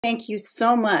Thank you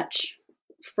so much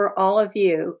for all of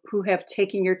you who have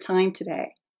taken your time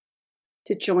today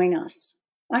to join us.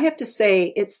 I have to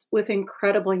say, it's with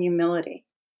incredible humility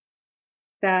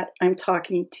that I'm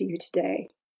talking to you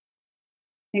today.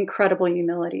 Incredible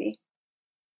humility.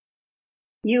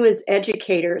 You, as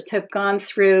educators, have gone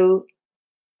through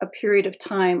a period of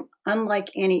time unlike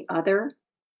any other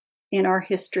in our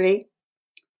history.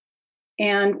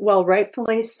 And while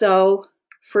rightfully so,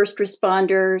 first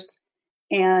responders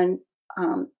and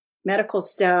medical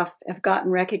staff have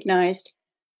gotten recognized.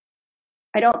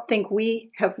 I don't think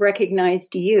we have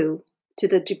recognized you to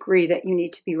the degree that you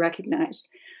need to be recognized.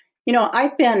 You know,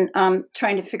 I've been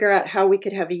trying to figure out how we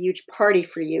could have a huge party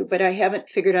for you, but I haven't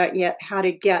figured out yet how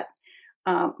to get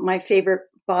my favorite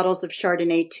bottles of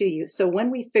Chardonnay to you. So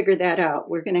when we figure that out,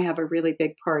 we're going to have a really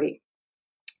big party.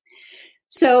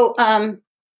 So, and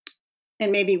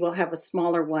maybe we'll have a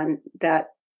smaller one that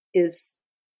is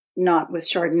not with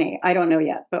Chardonnay. I don't know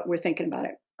yet, but we're thinking about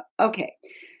it. Okay.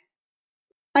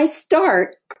 I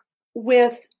start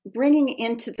with bringing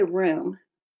into the room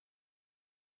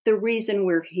the reason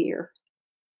we're here.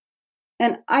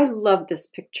 And I love this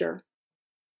picture.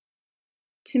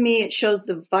 To me, it shows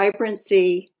the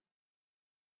vibrancy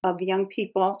of young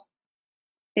people.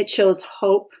 It shows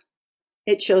hope.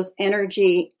 It shows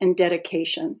energy and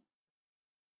dedication.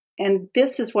 And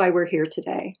this is why we're here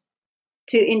today,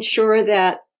 to ensure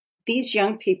that these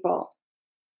young people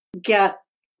get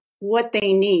what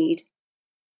they need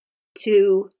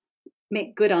to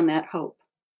make good on that hope.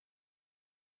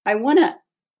 I want to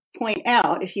point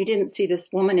out, if you didn't see this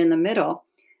woman in the middle,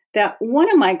 that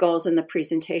one of my goals in the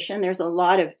presentation, there's a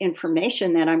lot of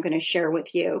information that I'm going to share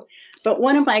with you, but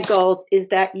one of my goals is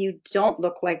that you don't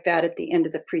look like that at the end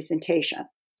of the presentation,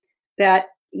 that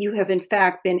you have in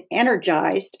fact been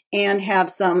energized and have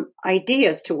some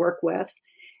ideas to work with.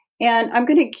 And I'm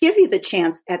going to give you the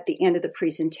chance at the end of the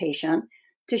presentation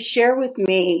to share with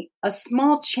me a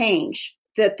small change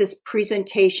that this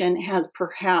presentation has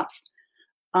perhaps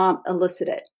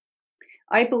elicited.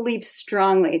 I believe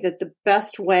strongly that the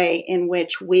best way in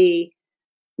which we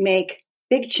make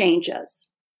big changes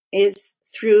is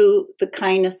through the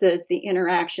kindnesses, the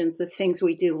interactions, the things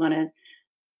we do on an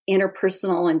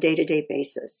interpersonal and day-to-day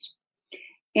basis.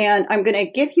 And I'm going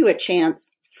to give you a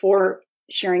chance for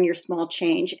sharing your small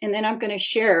change, and then I'm going to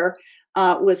share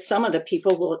with some of the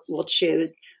people we'll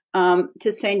choose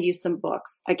to send you some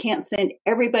books. I can't send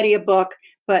everybody a book,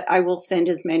 but I will send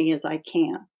as many as I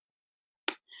can.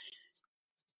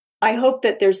 I hope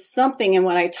that there's something in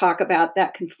what I talk about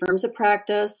that confirms a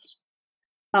practice,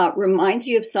 reminds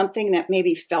you of something that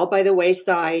maybe fell by the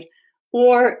wayside,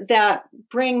 or that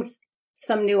brings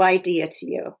some new idea to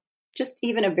you, just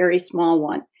even a very small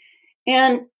one.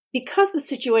 And because the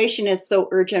situation is so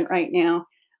urgent right now,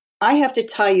 I have to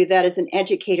tell you that as an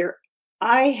educator,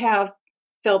 I have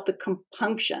felt the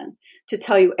compunction to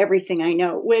tell you everything I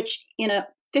know, which in a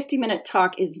 50-minute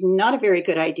talk is not a very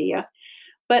good idea.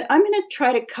 But I'm going to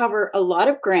try to cover a lot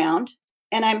of ground,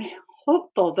 and I'm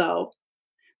hopeful, though,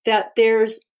 that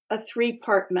there's a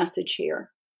three-part message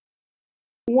here.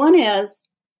 One is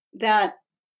that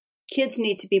kids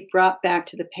need to be brought back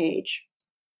to the page,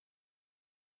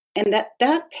 and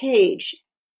that page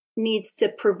needs to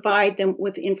provide them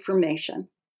with information.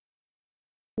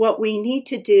 What we need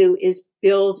to do is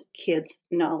build kids'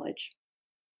 knowledge.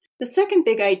 The second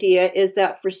big idea is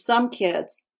that for some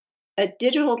kids, a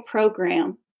digital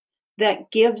program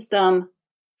that gives them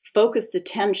focused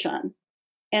attention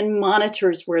and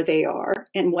monitors where they are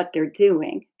and what they're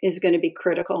doing is going to be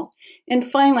critical. And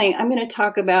finally, I'm going to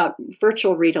talk about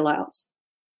virtual read-alouds.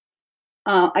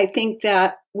 I think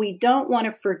that we don't want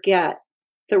to forget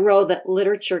the role that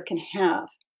literature can have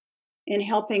in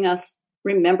helping us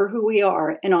remember who we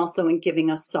are and also in giving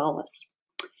us solace.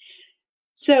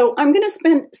 So I'm going to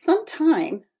spend some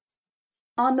time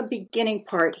on the beginning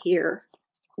part here,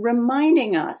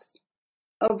 reminding us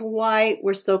of why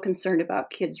we're so concerned about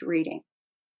kids reading.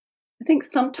 I think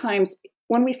sometimes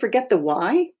when we forget the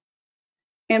why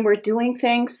and we're doing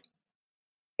things,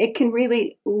 it can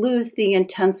really lose the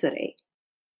intensity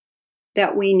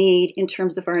that we need in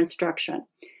terms of our instruction.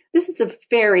 This is a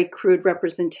very crude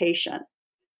representation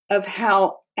of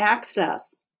how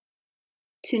access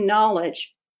to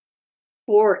knowledge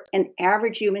for an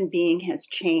average human being has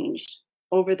changed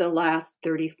over the last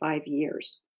 35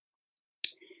 years.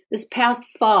 This past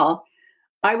fall,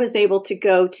 I was able to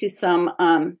go to some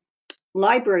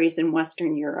libraries in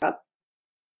Western Europe.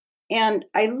 And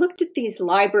I looked at these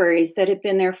libraries that had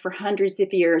been there for hundreds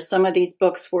of years. Some of these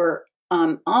books were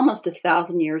almost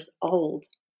 1,000 years old.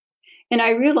 And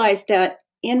I realized that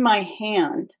in my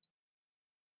hand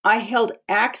I held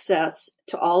access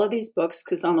to all of these books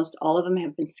because almost all of them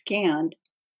have been scanned,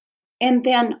 and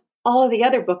then all of the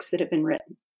other books that have been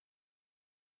written.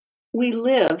 We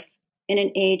live in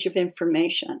an age of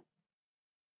information,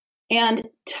 and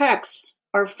texts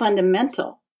are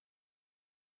fundamental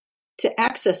to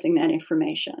accessing that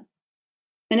information.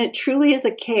 And it truly is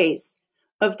a case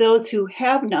of those who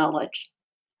have knowledge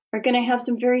are going to have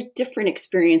some very different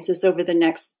experiences over the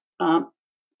next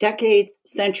decades,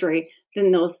 century,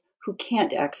 than those who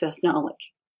can't access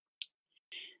knowledge.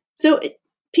 So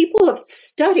people have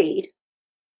studied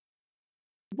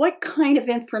what kind of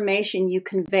information you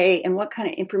convey and what kind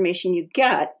of information you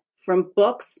get from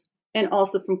books and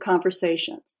also from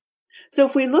conversations. So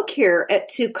if we look here at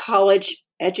two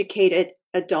college-educated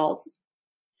adults,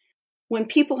 when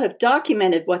people have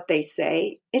documented what they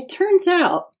say, it turns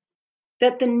out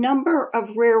that the number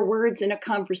of rare words in a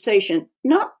conversation,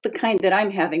 not the kind that I'm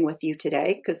having with you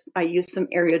today, because I use some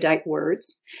erudite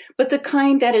words, but the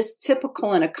kind that is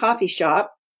typical in a coffee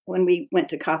shop, when we went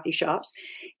to coffee shops,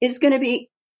 is going to be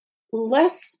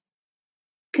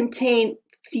contain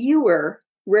fewer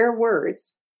rare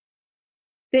words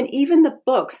than even the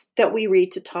books that we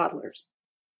read to toddlers.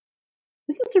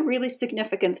 This is a really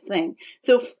significant thing.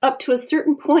 So up to a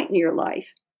certain point in your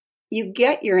life, you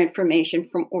get your information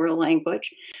from oral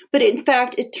language, but in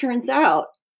fact, it turns out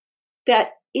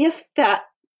that if that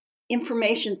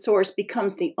information source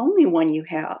becomes the only one you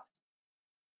have,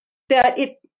 that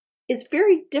it is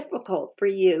very difficult for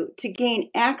you to gain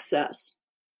access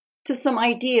to some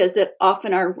ideas that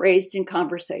often are raised in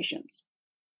conversations.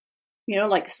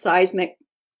 Like seismic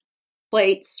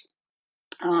plates,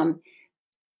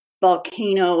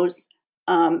 volcanoes,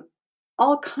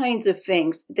 all kinds of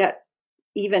things, that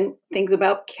even things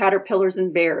about caterpillars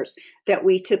and bears that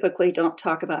we typically don't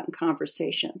talk about in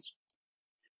conversations.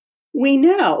 We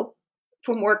know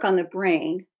from work on the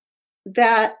brain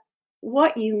that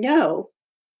what you know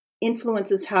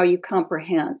influences how you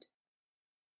comprehend.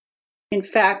 In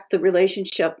fact, the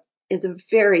relationship is a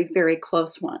very, very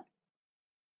close one.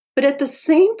 But at the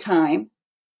same time,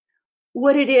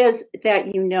 what it is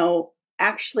that you know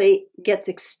actually gets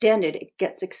extended, it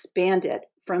gets expanded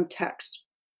from text.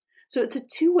 So it's a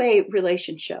two-way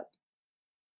relationship.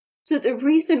 So the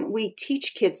reason we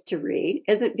teach kids to read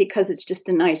isn't because it's just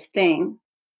a nice thing,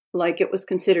 like it was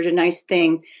considered a nice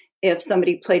thing if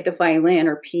somebody played the violin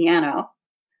or piano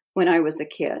when I was a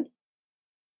kid.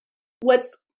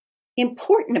 What's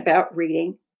important about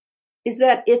reading is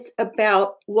that it's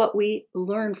about what we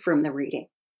learn from the reading.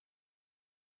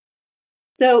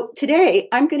 So today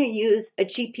I'm going to use a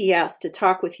GPS to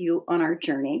talk with you on our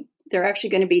journey. There are actually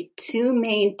going to be two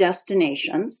main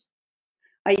destinations.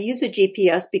 I use a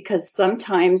GPS because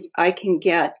sometimes I can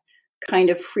get kind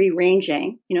of free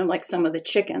ranging, like some of the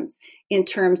chickens, in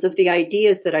terms of the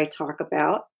ideas that I talk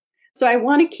about. So I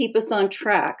want to keep us on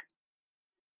track.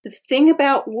 The thing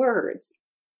about words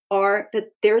are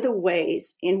that they're the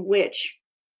ways in which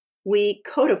we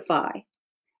codify,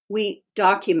 we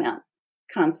document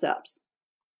concepts.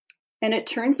 And it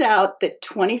turns out that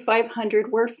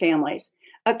 2,500 word families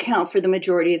account for the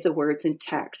majority of the words in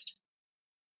text.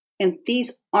 And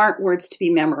these aren't words to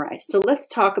be memorized. So let's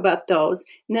talk about those.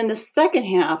 And then the second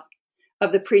half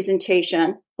of the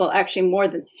presentation, well, actually more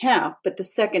than half, but the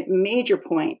second major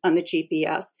point on the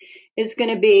GPS is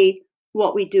going to be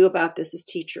what we do about this as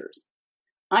teachers.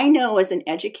 I know as an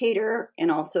educator and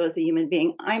also as a human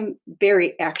being, I'm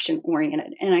very action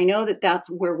oriented. And I know that that's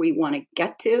where we want to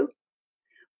get to.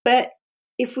 But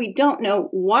if we don't know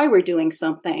why we're doing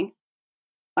something,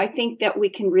 I think that we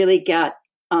can really get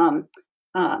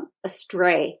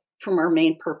astray from our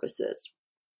main purposes.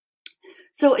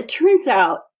 So it turns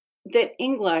out that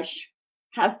English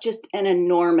has just an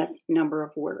enormous number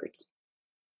of words,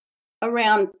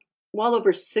 around well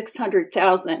over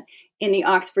 600,000 in the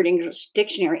Oxford English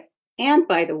Dictionary. And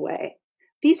by the way,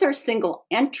 these are single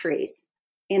entries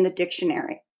in the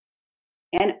dictionary.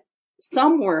 And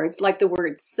some words, like the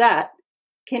word set,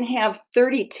 can have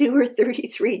 32 or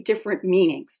 33 different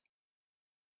meanings.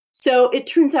 So it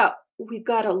turns out we've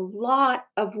got a lot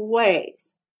of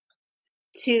ways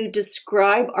to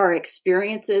describe our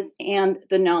experiences and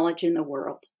the knowledge in the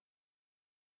world.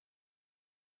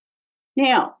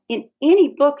 Now, in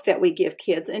any book that we give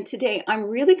kids, and today I'm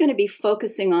really going to be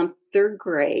focusing on third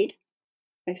grade.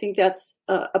 I think that's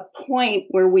a point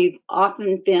where we've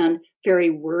often been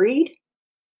very worried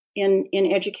in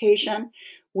education.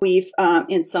 We've,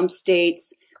 in some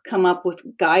states, come up with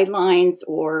guidelines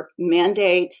or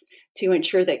mandates to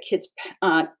ensure that kids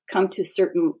come to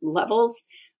certain levels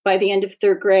by the end of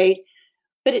third grade.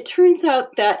 But it turns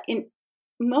out that in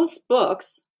most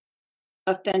books,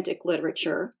 authentic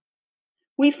literature,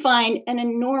 we find an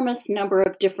enormous number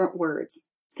of different words.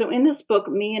 So in this book,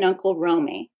 Me and Uncle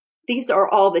Romy, these are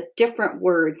all the different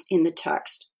words in the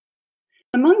text.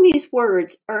 Among these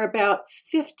words are about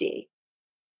 50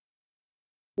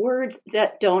 words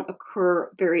that don't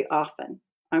occur very often.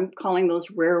 I'm calling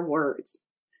those rare words.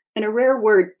 And a rare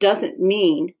word doesn't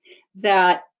mean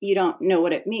that you don't know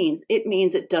what it means. It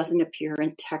means it doesn't appear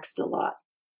in text a lot.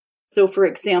 So for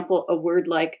example, a word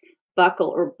like buckle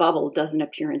or bubble doesn't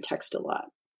appear in text a lot.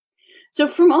 So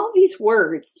from all these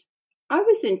words, I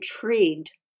was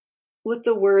intrigued with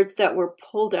the words that were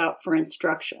pulled out for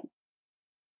instruction.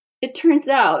 It turns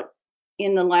out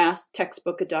in the last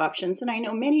textbook adoptions, and I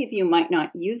know many of you might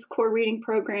not use core reading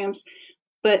programs,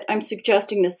 but I'm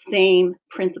suggesting the same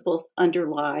principles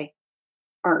underlie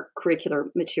our curricular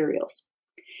materials.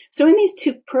 So in these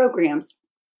two programs,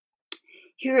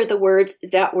 here are the words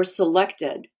that were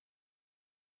selected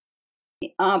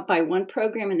by one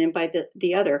program and then by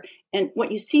the other. And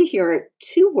what you see here are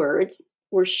two words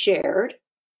were shared,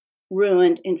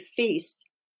 ruined, and feast.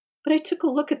 But I took a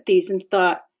look at these and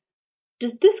thought,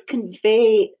 does this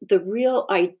convey the real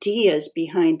ideas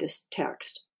behind this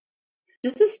text?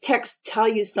 Does this text tell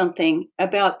you something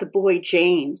about the boy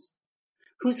James,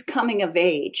 who's coming of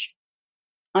age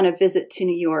on a visit to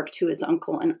New York to his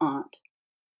uncle and aunt?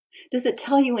 Does it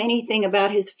tell you anything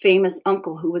about his famous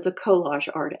uncle who was a collage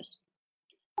artist?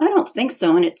 I don't think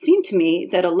so. And it seemed to me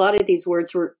that a lot of these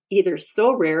words were either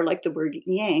so rare, like the word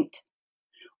yanked,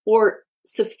 or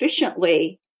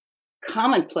sufficiently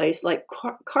commonplace, like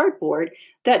cardboard,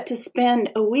 that to spend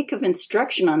a week of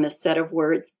instruction on this set of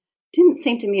words didn't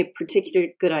seem to me a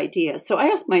particularly good idea. So I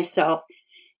asked myself,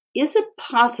 is it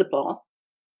possible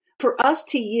for us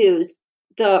to use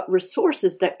the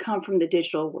resources that come from the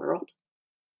digital world?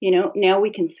 Now we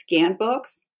can scan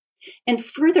books. And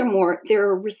furthermore, there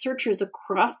are researchers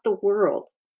across the world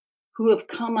who have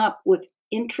come up with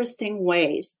interesting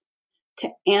ways to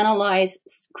analyze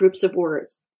groups of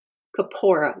words.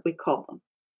 Corpora, we call them.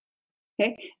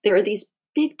 Okay? There are these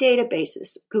big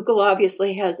databases. Google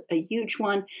obviously has a huge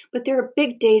one, but there are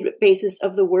big databases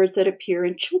of the words that appear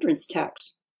in children's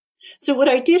text. So what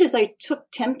I did is I took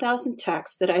 10,000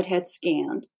 texts that I'd had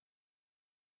scanned,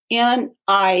 and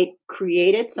I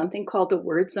created something called the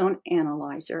Word Zone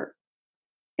Analyzer.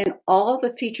 And all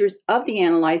the features of the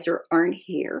analyzer aren't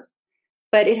here,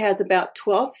 but it has about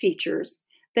 12 features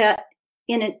that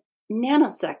in a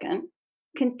nanosecond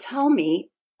can tell me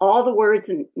all the words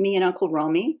in Me and Uncle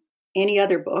Romy, any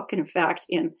other book, and in fact,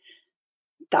 in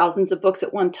thousands of books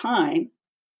at one time.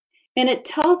 And it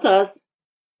tells us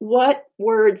what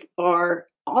words are,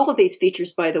 all of these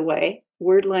features, by the way,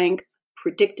 word length,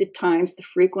 predicted times, the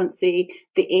frequency,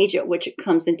 the age at which it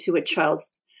comes into a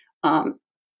child's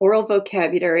oral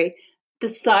vocabulary, the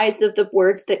size of the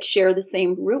words that share the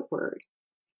same root word,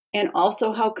 and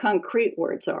also how concrete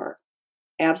words are.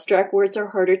 Abstract words are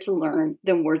harder to learn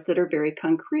than words that are very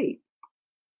concrete.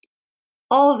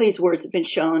 All of these words have been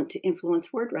shown to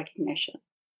influence word recognition.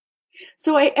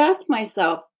 So I asked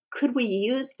myself, could we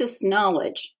use this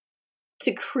knowledge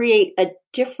to create a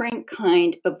different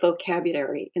kind of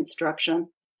vocabulary instruction?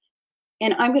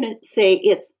 And I'm going to say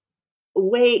it's a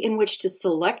way in which to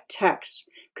select text,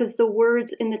 because the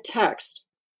words in the text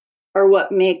are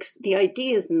what makes the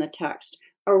ideas in the text,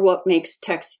 or what makes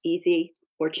text easy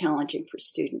or challenging for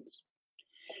students.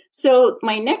 So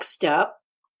my next step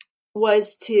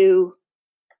was to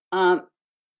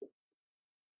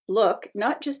look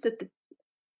not just at the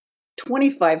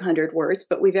 2,500 words,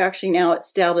 but we've actually now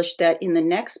established that in the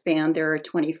next band there are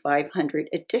 2,500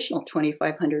 additional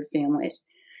 2,500 families.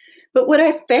 But what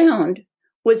I found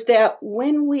was that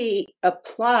when we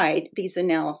applied these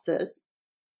analyses,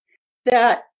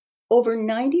 that over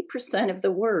 90% of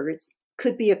the words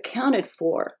could be accounted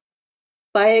for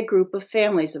by a group of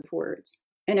families of words.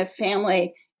 And a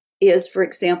family is, for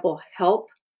example, help,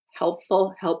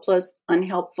 helpful, helpless,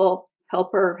 unhelpful,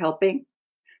 helper, helping.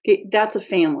 Okay, that's a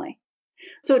family.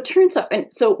 So it turns out, and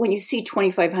so when you see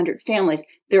 2,500 families,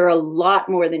 there are a lot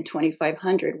more than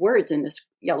 2,500 words in this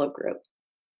yellow group.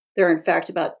 There are, in fact,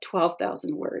 about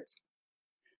 12,000 words.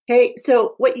 Okay,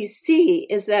 so what you see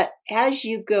is that as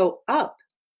you go up,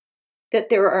 that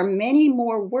there are many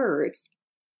more words,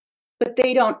 but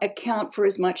they don't account for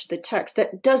as much of the text.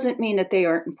 That doesn't mean that they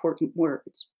aren't important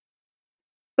words.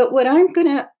 But what I'm going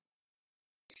to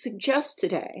suggest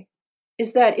today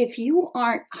is that if you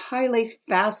aren't highly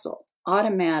facile,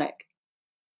 automatic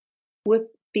with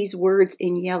these words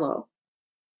in yellow,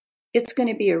 it's going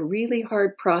to be a really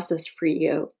hard process for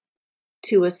you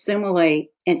to assimilate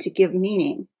and to give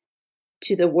meaning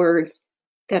to the words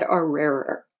that are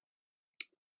rarer.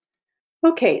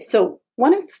 Okay, so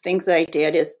one of the things that I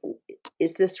did is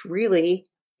this really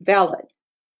valid?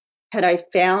 Had I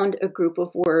found a group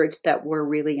of words that were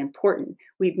really important?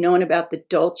 We've known about the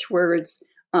Dolch words.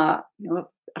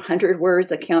 100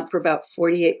 words account for about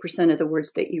 48% of the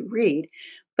words that you read.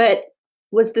 But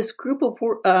was this group of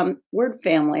word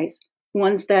families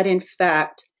ones that, in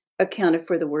fact, accounted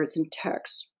for the words in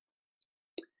text?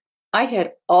 I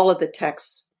had all of the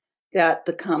texts that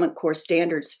the Common Core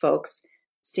Standards folks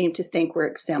seem to think were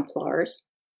exemplars.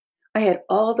 I had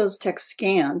all those texts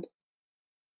scanned,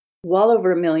 well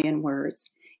over 1 million words.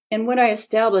 And what I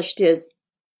established is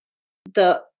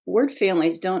the word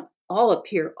families don't all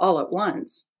appear all at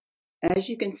once. As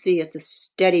you can see, it's a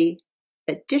steady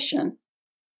addition.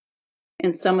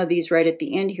 And some of these right at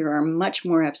the end here are much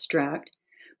more abstract.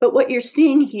 But what you're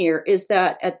seeing here is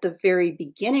that at the very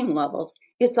beginning levels,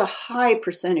 it's a high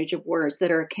percentage of words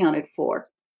that are accounted for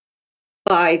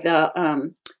by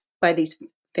these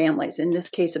families. In this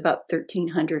case, about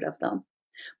 1,300 of them.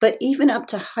 But even up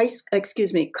to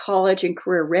college and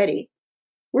career ready,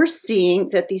 we're seeing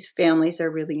that these families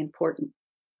are really important.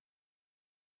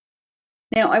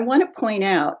 Now, I want to point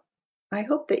out, I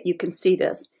hope that you can see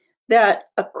this, that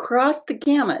across the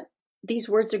gamut, these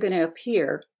words are going to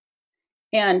appear.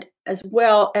 And as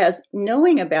well as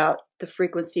knowing about the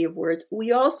frequency of words,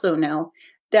 we also know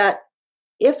that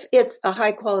if it's a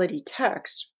high quality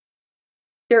text,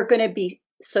 there are going to be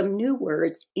some new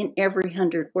words in every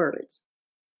 100 words.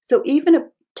 So even a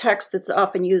text that's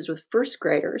often used with first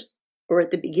graders or at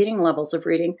the beginning levels of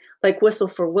reading, like Whistle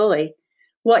for Willie,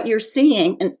 what you're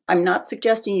seeing, and I'm not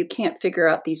suggesting you can't figure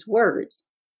out these words.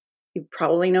 You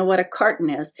probably know what a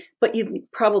carton is, but you've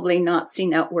probably not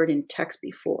seen that word in text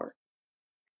before.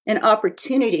 An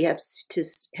opportunity to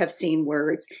have seen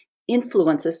words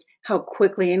influences how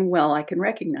quickly and well I can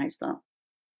recognize them.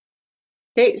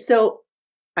 Okay, so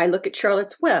I look at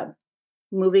Charlotte's Web,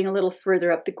 moving a little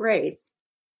further up the grades,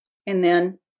 and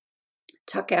then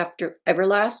tuck after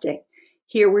everlasting.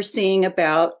 Here we're seeing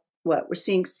about what? We're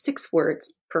seeing 6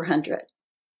 words per 100.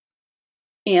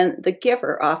 And the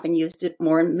giver often used it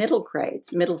more in middle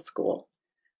grades, middle school.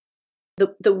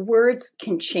 The words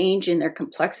can change in their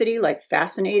complexity, like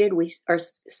fascinated. We are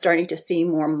starting to see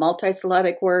more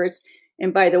multisyllabic words.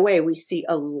 And by the way, we see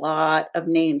a lot of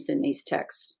names in these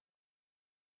texts.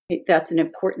 That's an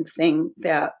important thing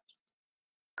that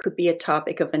could be a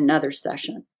topic of another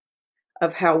session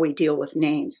of how we deal with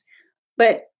names.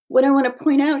 But what I want to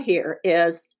point out here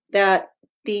is that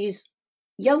these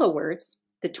yellow words,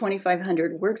 the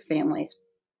 2,500 word families,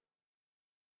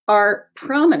 are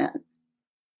prominent.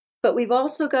 But we've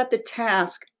also got the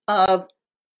task of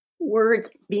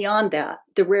words beyond that,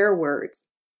 the rare words,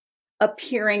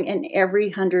 appearing in every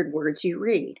 100 words you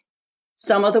read.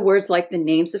 Some of the words, like the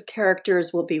names of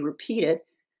characters, will be repeated,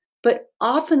 but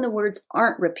often the words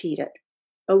aren't repeated.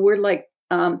 A word like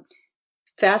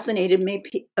fascinated may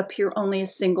appear only a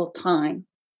single time.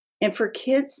 And for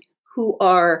kids who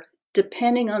are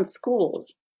depending on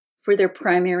schools for their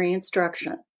primary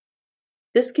instruction,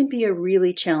 this can be a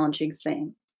really challenging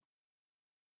thing.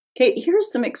 Okay, here are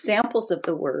some examples of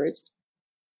the words.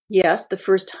 Yes, the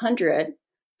first 100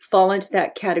 fall into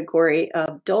that category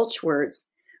of Dolch words,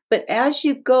 but as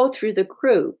you go through the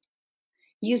group,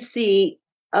 you see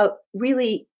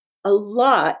really a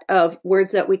lot of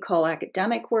words that we call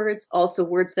academic words, also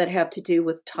words that have to do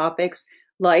with topics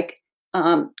like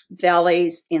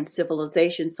valleys and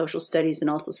civilization, social studies, and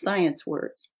also science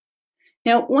words.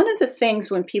 Now, one of the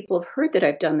things when people have heard that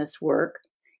I've done this work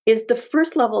is the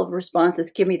first level of response is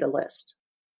give me the list.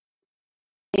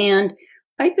 And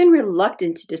I've been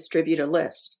reluctant to distribute a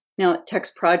list. Now at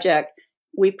Text Project,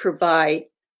 we provide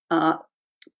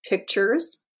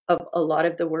pictures of a lot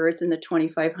of the words in the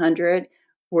 2,500.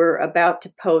 We're about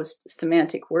to post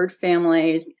semantic word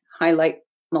families, highlight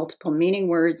multiple meaning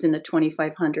words in the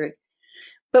 2,500.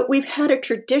 But we've had a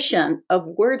tradition of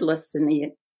word lists in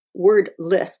the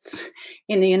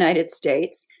United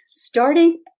States,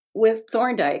 starting with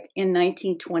Thorndike in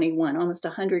 1921, almost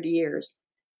 100 years.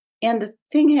 And the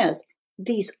thing is,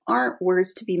 these aren't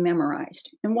words to be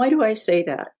memorized. And why do I say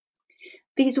that?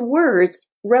 These words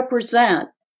represent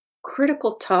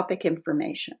critical topic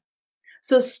information.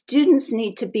 So students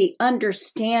need to be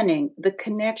understanding the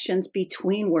connections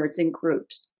between words and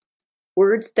groups,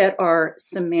 words that are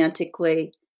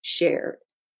semantically shared.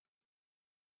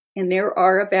 And there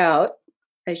are about,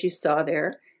 as you saw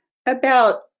there,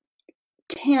 about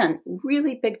 10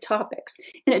 really big topics.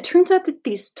 And it turns out that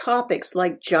these topics,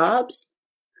 like jobs,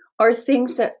 are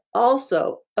things that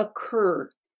also occur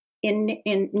in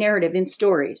narrative, in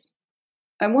stories.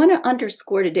 I want to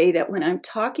underscore today that when I'm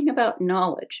talking about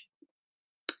knowledge,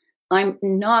 I'm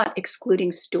not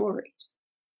excluding stories.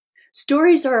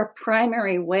 Stories are a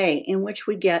primary way in which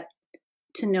we get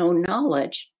to know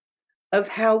knowledge of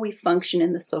how we function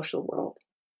in the social world.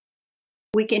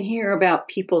 We can hear about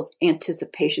people's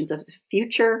anticipations of the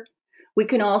future. We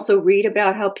can also read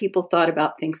about how people thought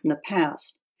about things in the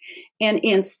past. And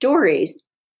in stories,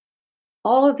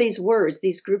 all of these words,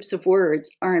 these groups of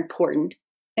words, are important,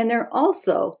 and they're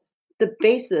also the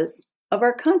basis of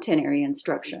our content area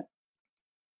instruction.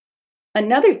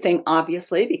 Another thing,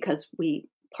 obviously, because we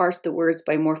parse the words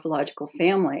by morphological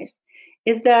families,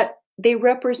 is that they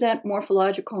represent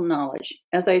morphological knowledge.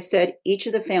 As I said, each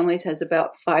of the families has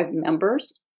about 5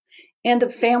 members, and the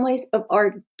families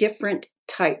are different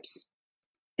types.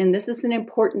 And this is an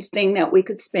important thing that we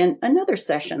could spend another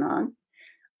session on.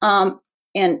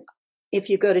 And if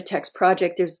you go to Text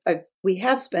Project, we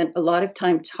have spent a lot of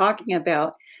time talking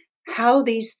about how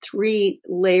these 3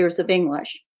 layers of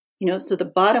English, so the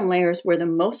bottom layer is where the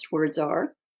most words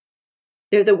are.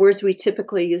 They're the words we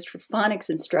typically use for phonics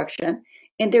instruction,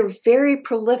 and they're very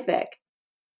prolific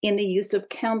in the use of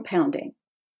compounding.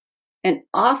 And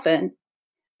often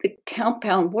the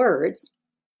compound words,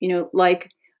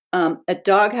 like a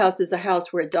doghouse is a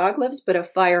house where a dog lives, but a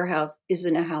firehouse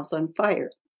isn't a house on fire,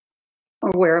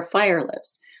 or where a fire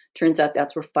lives. Turns out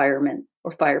that's where firemen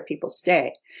or fire people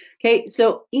stay. Okay,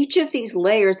 so each of these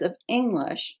layers of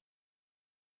English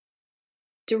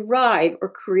derive or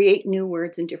create new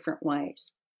words in different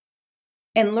ways.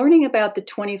 And learning about the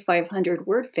 2,500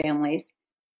 word families,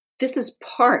 this is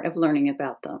part of learning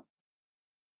about them,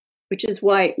 which is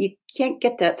why you can't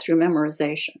get that through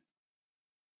memorization.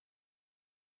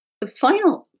 The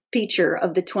final feature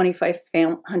of the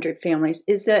 2,500 families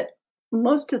is that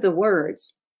most of the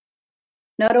words,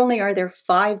 not only are there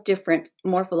 5 different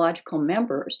morphological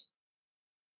members,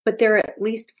 but there are at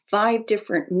least 5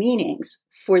 different meanings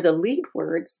for the lead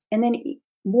words, and then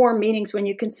more meanings when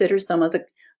you consider some of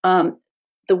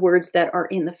the words that are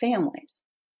in the families.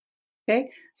 Okay,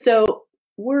 so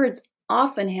words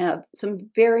often have some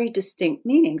very distinct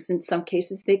meanings. In some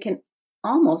cases, they can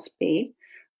almost be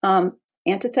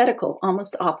antithetical,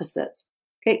 almost opposites.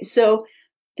 Okay, so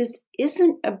this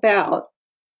isn't about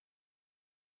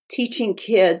teaching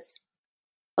kids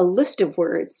a list of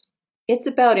words. It's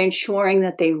about ensuring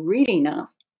that they read enough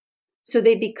so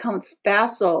they become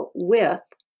facile with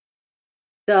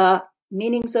the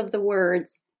meanings of the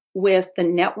words, with the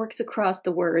networks across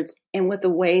the words, and with the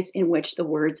ways in which the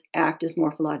words act as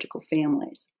morphological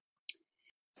families.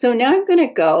 So now I'm going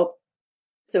to go.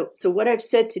 So what I've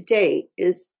said to date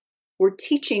is we're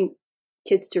teaching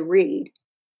kids to read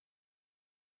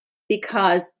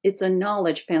because it's a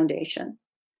knowledge foundation.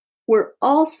 We're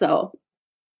also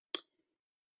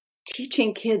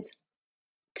teaching kids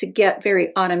to get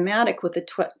very automatic with the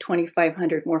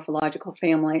 2,500 morphological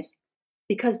families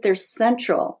because they're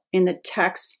central in the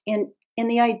text, in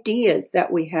the ideas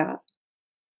that we have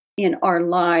in our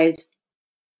lives,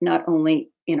 not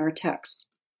only in our texts.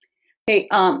 Hey,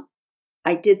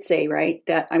 I did say, right,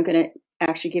 that I'm going to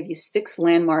actually give you 6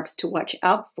 landmarks to watch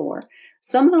out for.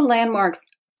 Some of the landmarks,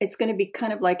 it's going to be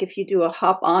kind of like if you do a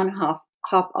hop on,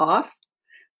 hop off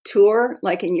tour,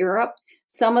 like in Europe.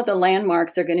 Some of the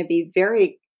landmarks are going to be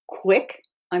very quick.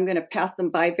 I'm going to pass them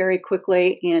by very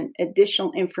quickly, and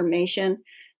additional information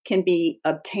can be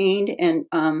obtained. And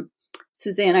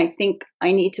Suzanne, I think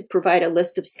I need to provide a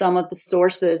list of some of the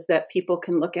sources that people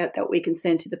can look at that we can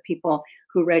send to the people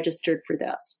who registered for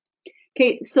this.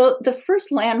 Okay, so the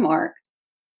first landmark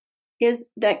is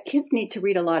that kids need to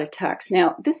read a lot of text.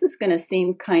 Now, this is going to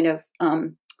seem kind of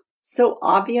so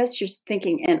obvious. You're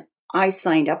thinking, and I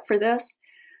signed up for this.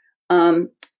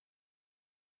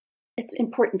 It's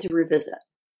important to revisit.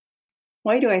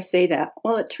 Why do I say that?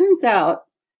 Well, it turns out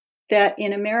that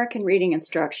in American reading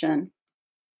instruction,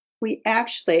 we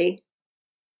actually,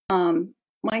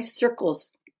 my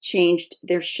circles changed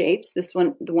their shapes. This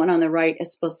one, the one on the right,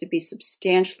 is supposed to be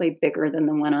substantially bigger than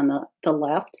the one on the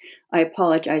left. I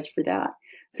apologize for that.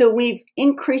 So we've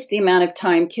increased the amount of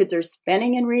time kids are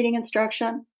spending in reading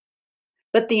instruction,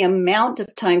 but the amount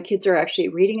of time kids are actually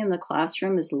reading in the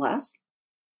classroom is less.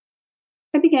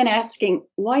 I began asking,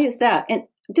 why is that? And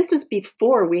this is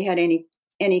before we had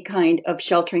any kind of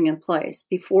sheltering in place,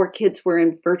 before kids were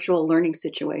in virtual learning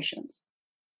situations.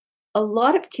 A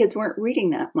lot of kids weren't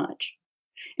reading that much.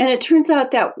 And it turns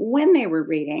out that when they were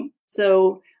reading,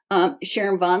 so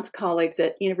Sharon Vaughn's colleagues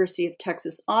at University of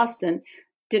Texas, Austin,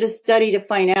 did a study to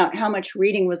find out how much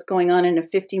reading was going on in a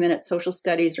 50-minute social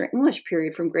studies or English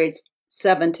period from grades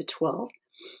 7 to 12.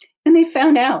 And they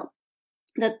found out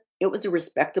that it was a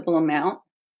respectable amount.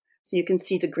 So you can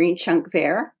see the green chunk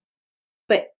there.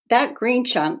 But that green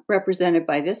chunk, represented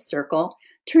by this circle,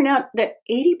 turned out that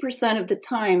 80% of the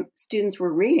time students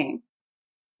were reading,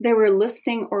 they were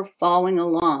listening or following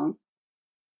along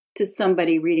to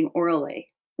somebody reading orally,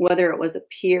 whether it was a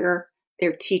peer,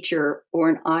 their teacher, or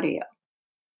an audio.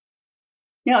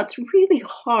 Now, it's really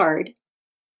hard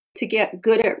to get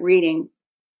good at reading.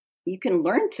 You can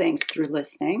learn things through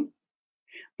listening,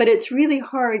 but it's really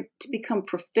hard to become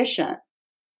proficient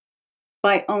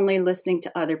by only listening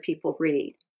to other people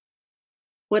read.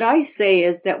 What I say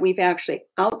is that we've actually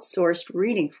outsourced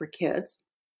reading for kids,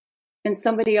 and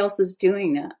somebody else is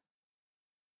doing that.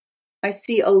 I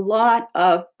see a lot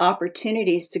of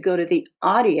opportunities to go to the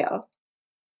audio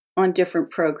on different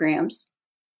programs.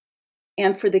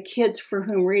 And for the kids for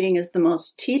whom reading is the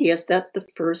most tedious, that's the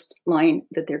first line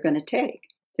that they're going to take.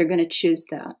 They're going to choose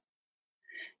that.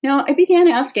 Now, I began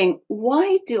asking,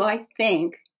 why do I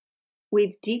think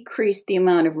we've decreased the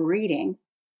amount of reading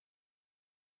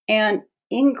and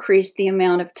increased the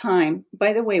amount of time?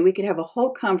 By the way, we could have a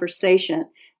whole conversation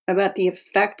about the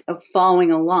effect of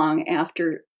following along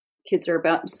after kids are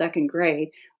about in second grade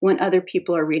when other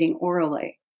people are reading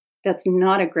orally. That's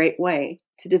not a great way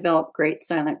to develop great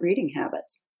silent reading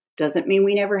habits. Doesn't mean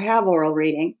we never have oral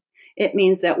reading. It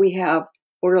means that we have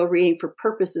oral reading for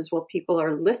purposes while people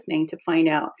are listening to find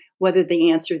out whether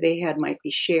the answer they had might be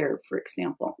shared, for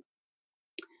example.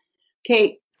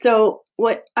 Okay, so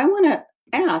what I want to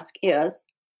ask is,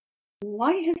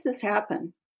 why has this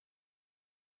happened?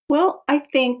 Well, I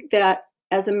think that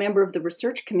as a member of the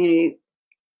research community,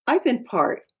 I've been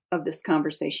part of this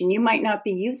conversation. You might not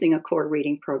be using a core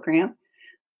reading program,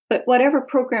 but whatever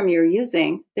program you're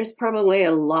using, there's probably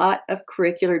a lot of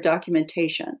curricular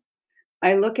documentation.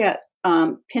 I look at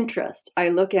Pinterest. I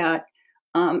look at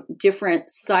different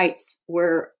sites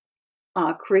where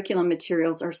curriculum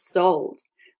materials are sold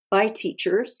by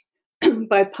teachers,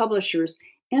 by publishers,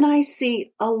 and I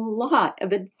see a lot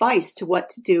of advice to what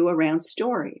to do around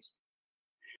stories.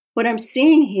 What I'm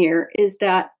seeing here is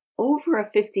that over a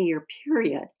 50-year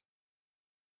period,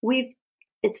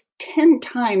 it's 10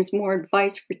 times more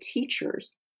advice for teachers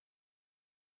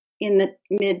in the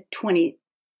mid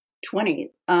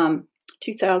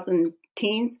 2000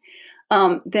 teens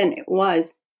than it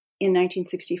was in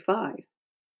 1965.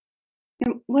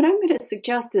 And what I'm going to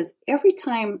suggest is every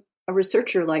time a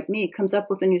researcher like me comes up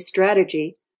with a new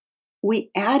strategy,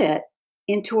 we add it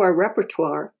into our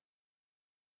repertoire,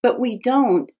 but we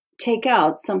don't take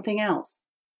out something else.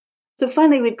 So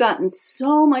finally, we've gotten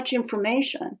so much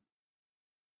information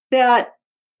that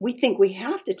we think we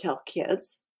have to tell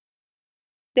kids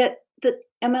that the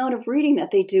amount of reading that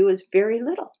they do is very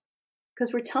little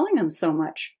because we're telling them so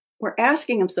much. We're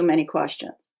asking them so many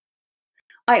questions.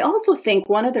 I also think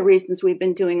one of the reasons we've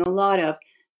been doing a lot of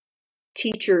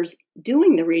teachers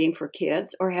doing the reading for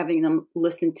kids or having them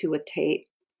listen to a tape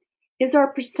is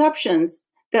our perceptions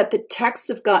that the texts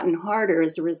have gotten harder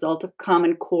as a result of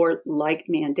Common Core-like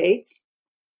mandates,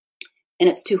 and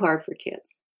it's too hard for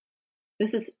kids.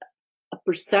 This is a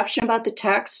perception about the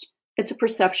text. It's a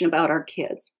perception about our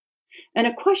kids. And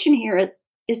a question here is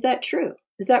that true?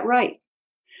 Is that right?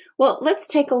 Well, let's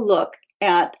take a look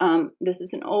at, this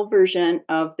is an old version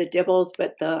of the Dibbles,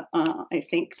 but I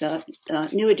think the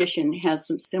new edition has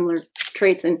some similar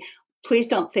traits. And please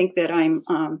don't think that I'm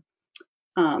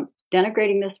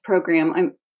denigrating this program.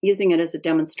 I'm using it as a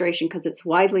demonstration because it's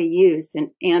widely used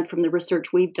and from the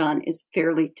research we've done is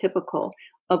fairly typical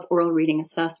of oral reading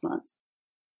assessments.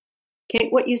 Okay,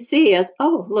 what you see is,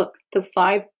 oh, look, the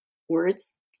 5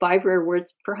 rare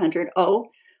words per 100. Oh,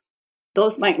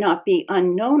 those might not be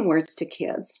unknown words to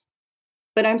kids,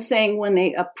 but I'm saying when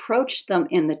they approach them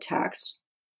in the text,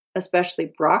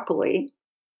 especially broccoli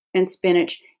and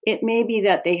spinach, it may be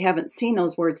that they haven't seen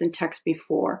those words in text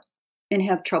before and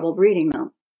have trouble reading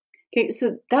them. Okay,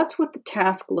 so that's what the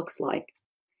task looks like.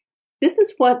 This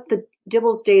is what the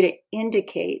Dibbles data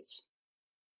indicates.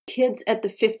 Kids at the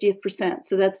 50th percent,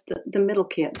 so that's the middle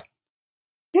kids.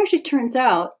 It actually turns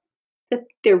out that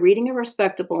they're reading a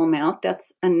respectable amount.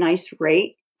 That's a nice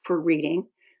rate for reading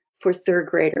for third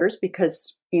graders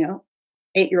because,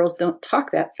 8-year-olds don't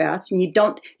talk that fast, and you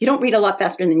don't read a lot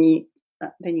faster than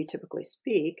you typically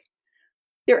speak.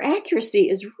 Their accuracy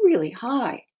is really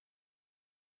high.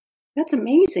 That's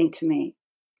amazing to me.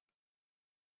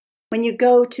 When you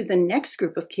go to the next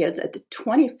group of kids at the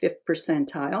 25th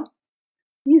percentile,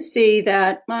 you see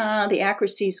that the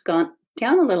accuracy's gone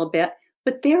down a little bit,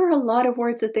 but there are a lot of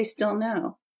words that they still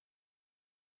know.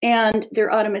 And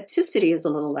their automaticity is a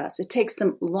little less. It takes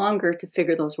them longer to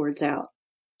figure those words out.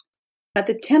 At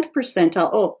the 10th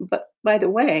percentile, oh, but by the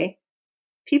way,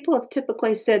 People have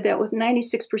typically said that with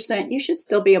 96%, you should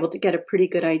still be able to get a pretty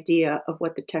good idea of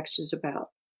what the text is about.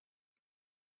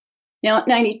 Now, at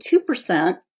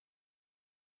 92%,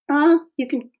 you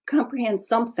can comprehend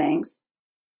some things,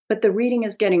 but the reading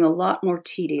is getting a lot more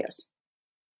tedious.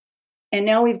 And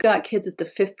now we've got kids at the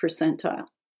 5th percentile.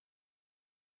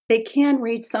 They can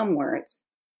read some words,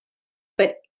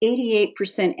 but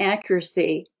 88%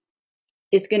 accuracy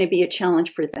is going to be a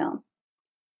challenge for them.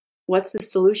 What's the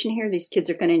solution here? These kids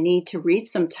are going to need to read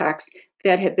some texts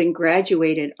that have been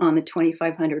graduated on the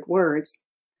 2,500 words,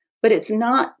 but it's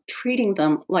not treating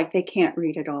them like they can't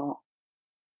read at all.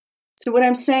 So what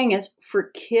I'm saying is,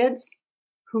 for kids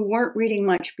who weren't reading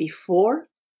much before,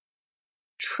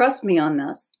 trust me on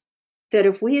this, that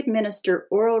if we administer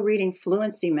oral reading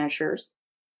fluency measures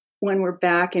when we're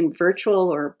back in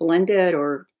virtual or blended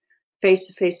or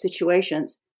face-to-face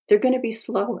situations, they're going to be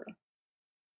slower.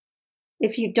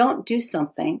 If you don't do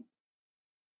something,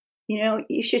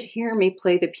 you should hear me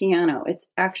play the piano.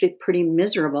 It's actually pretty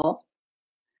miserable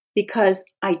because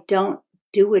I don't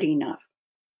do it enough.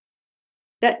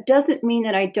 That doesn't mean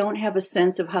that I don't have a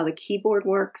sense of how the keyboard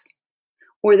works,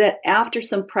 or that after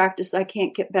some practice I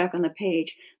can't get back on the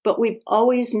page, but we've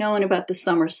always known about the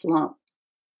summer slump.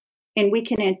 And we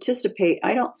can anticipate.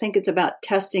 I don't think it's about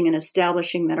testing and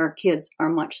establishing that our kids are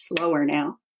much slower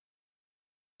now.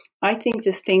 I think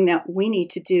the thing that we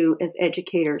need to do as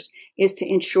educators is to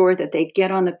ensure that they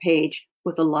get on the page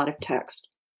with a lot of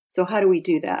text. So how do we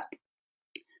do that?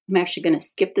 I'm actually going to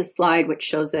skip this slide, which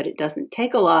shows that it doesn't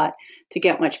take a lot to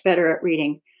get much better at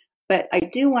reading. But I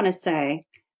do want to say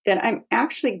that I'm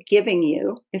actually giving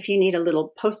you, if you need a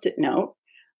little Post-it note,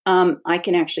 I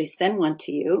can actually send one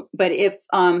to you. But if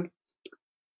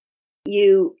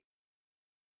you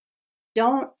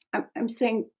don't, I'm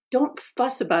saying don't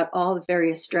fuss about all the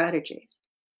various strategies.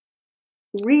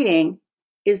 Reading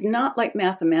is not like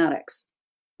mathematics,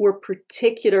 where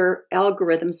particular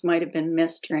algorithms might have been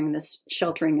missed during this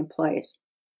sheltering in place.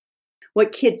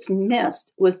 What kids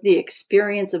missed was the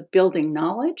experience of building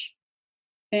knowledge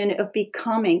and of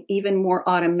becoming even more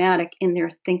automatic in their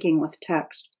thinking with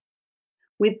text.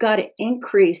 We've got to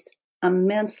increase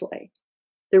immensely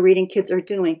the reading kids are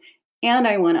doing. And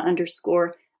I want to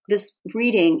underscore, this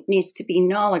reading needs to be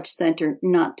knowledge-centered,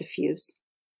 not diffuse.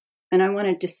 And I want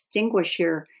to distinguish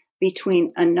here between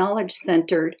a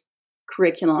knowledge-centered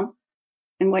curriculum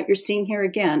and what you're seeing here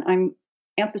again. I'm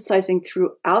emphasizing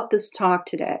throughout this talk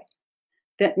today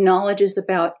that knowledge is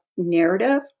about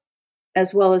narrative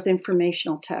as well as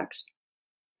informational text.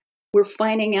 We're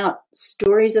finding out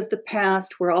stories of the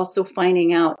past. We're also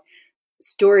finding out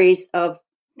stories of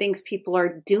things people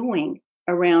are doing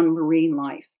around marine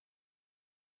life.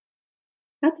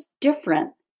 That's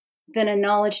different than a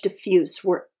knowledge diffuse,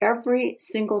 where every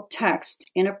single text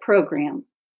in a program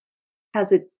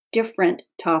has a different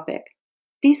topic.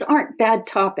 These aren't bad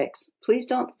topics. Please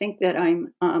don't think that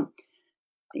I'm,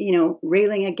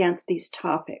 railing against these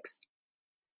topics.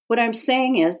 What I'm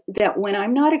saying is that when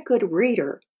I'm not a good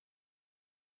reader,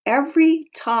 every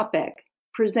topic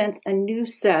presents a new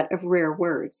set of rare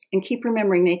words. And keep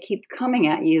remembering, they keep coming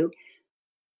at you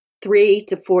 3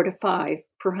 to 4 to 5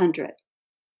 per 100.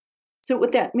 So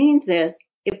what that means is,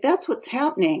 if that's what's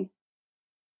happening,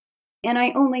 and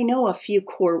I only know a few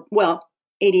core,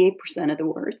 88% of the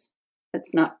words,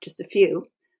 that's not just a few,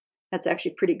 that's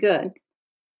actually pretty good.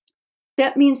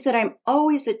 That means that I'm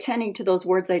always attending to those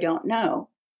words I don't know,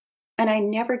 and I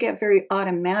never get very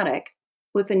automatic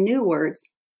with the new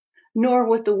words, nor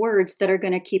with the words that are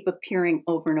going to keep appearing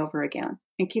over and over again.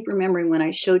 And keep remembering when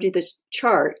I showed you this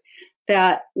chart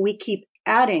that we keep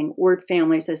adding word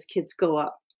families as kids go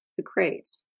up the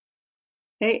grades.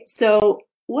 Okay, so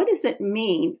what does it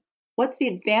mean? What's the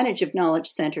advantage of knowledge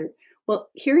centered? Well,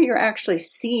 here you're actually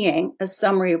seeing a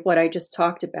summary of what I just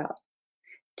talked about.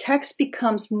 Text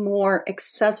becomes more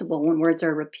accessible when words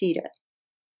are repeated.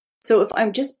 So if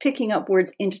I'm just picking up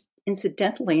words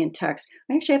incidentally in text,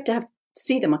 I actually have to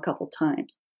see them a couple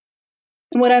times.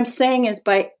 And what I'm saying is,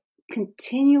 by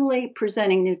continually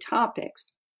presenting new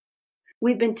topics,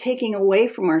 we've been taking away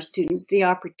from our students the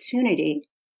opportunity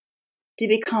to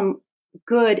become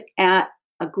good at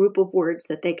a group of words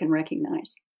that they can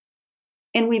recognize.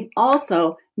 And we've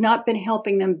also not been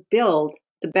helping them build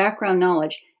the background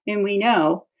knowledge. And we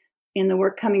know in the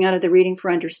work coming out of the Reading for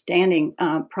Understanding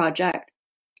project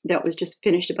that was just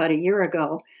finished about a year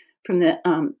ago from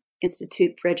the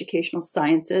Institute for Educational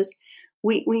Sciences,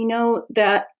 we know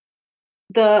that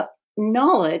the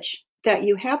knowledge that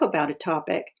you have about a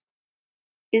topic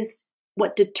is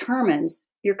what determines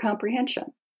your comprehension.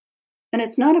 And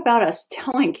it's not about us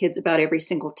telling kids about every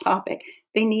single topic.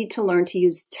 They need to learn to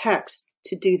use text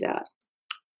to do that.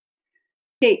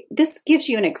 Okay, this gives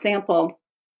you an example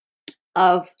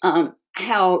of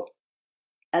how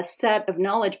a set of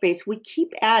knowledge base we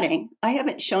keep adding. I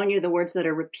haven't shown you the words that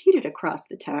are repeated across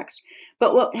the text,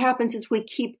 but what happens is we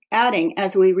keep adding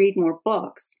as we read more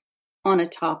books on a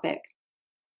topic,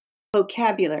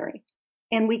 vocabulary,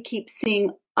 and we keep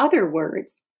seeing other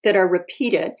words that are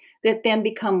repeated that then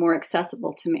become more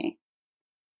accessible to me.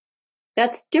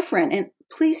 That's different. And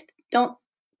please don't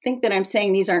think that I'm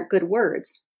saying these aren't good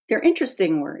words. They're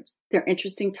interesting words. They're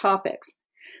interesting topics.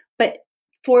 But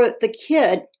for the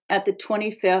kid at the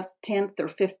 25th, 10th, or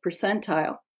 5th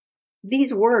percentile,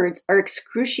 these words are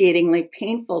excruciatingly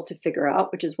painful to figure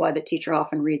out, which is why the teacher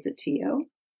often reads it to you.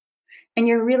 And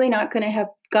you're really not going to have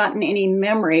gotten any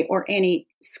memory or any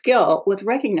skill with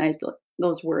recognizing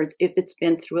those words if it's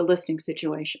been through a listening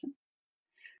situation.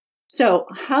 So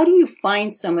how do you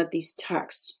find some of these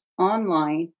texts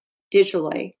online,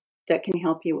 digitally, that can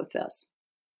help you with this?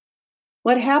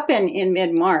 What happened in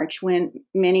mid-March when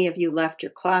many of you left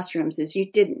your classrooms is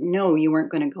you didn't know you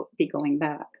weren't going to be going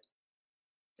back.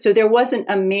 So there wasn't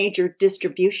a major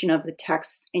distribution of the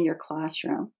texts in your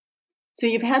classroom. So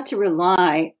you've had to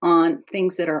rely on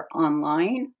things that are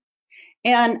online.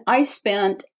 And I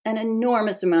spent an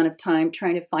enormous amount of time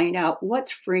trying to find out what's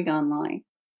free online.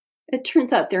 It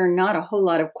turns out there are not a whole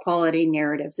lot of quality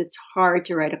narratives. It's hard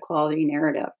to write a quality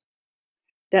narrative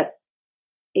that's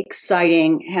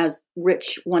exciting, has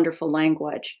rich, wonderful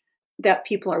language that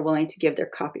people are willing to give their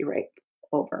copyright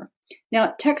over. Now,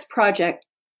 at Text Project,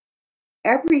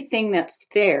 everything that's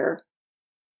there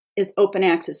is open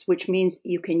access, which means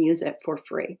you can use it for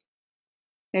free.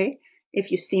 Okay?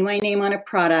 If you see my name on a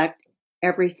product,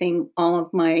 everything, all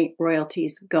of my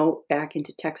royalties go back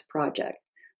into Text Project.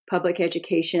 Public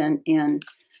education in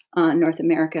North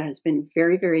America has been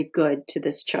very, very good to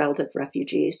this child of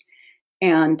refugees.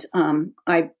 And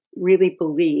I really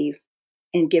believe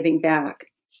in giving back.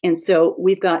 And so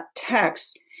we've got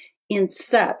texts in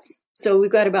sets. So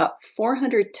we've got about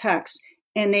 400 texts,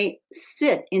 and they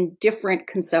sit in different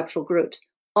conceptual groups.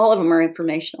 All of them are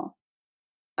informational.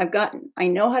 I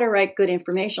know how to write good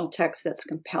informational text that's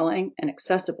compelling and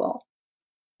accessible.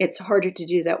 It's harder to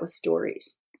do that with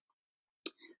stories.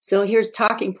 So here's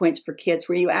talking points for kids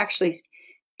where you actually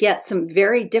get some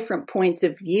very different points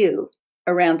of view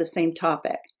around the same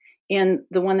topic. In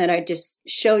the one that I just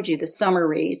showed you, the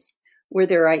summaries, where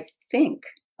there are, I think,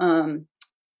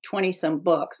 20 some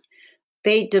books,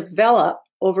 they develop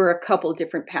over a couple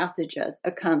different passages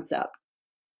a concept.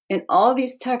 And all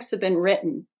these texts have been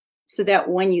written so that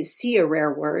when you see a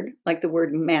rare word, like the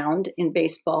word mound in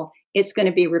baseball, it's going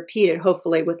to be repeated,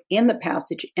 hopefully, within the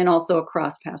passage and also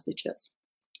across passages.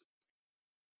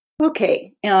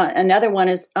 Okay, another one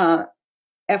is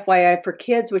FYI for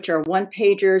kids, which are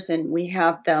one-pagers, and we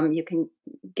have them. You can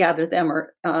gather them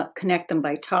or connect them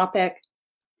by topic.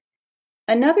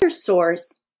 Another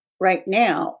source right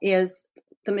now is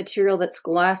the material that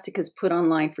Scholastic has put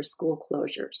online for school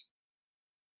closures.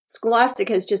 Scholastic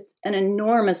has just an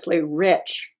enormously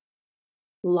rich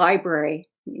library.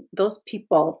 Those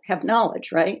people have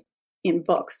knowledge, right? In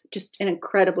books, just an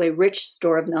incredibly rich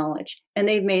store of knowledge, and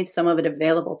they've made some of it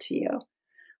available to you.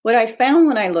 What I found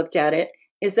when I looked at it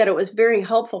is that it was very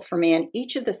helpful for me, and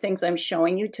each of the things I'm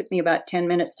showing you took me about 10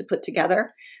 minutes to put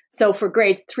together. So for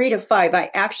grades 3 to 5,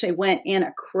 I actually went in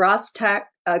across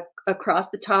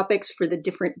the topics for the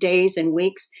different days and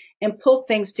weeks and pulled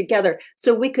things together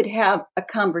so we could have a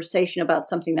conversation about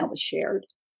something that was shared.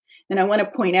 And I want to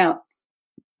point out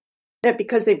that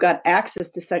because they've got access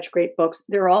to such great books,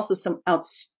 there are also some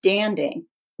outstanding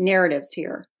narratives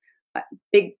here.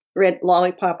 Big Red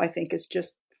Lollipop, I think, is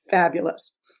just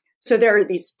fabulous. So there are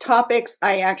these topics.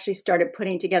 I actually started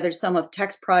putting together some of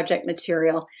Text Project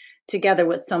material together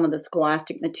with some of the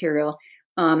Scholastic material.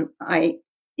 I,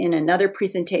 in another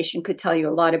presentation, could tell you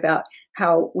a lot about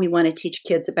how we want to teach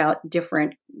kids about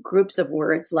different groups of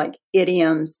words like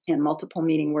idioms and multiple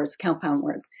meaning words, compound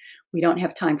words. We don't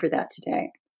have time for that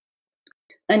today.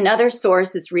 Another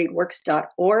source is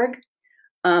readworks.org.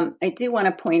 I do want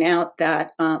to point out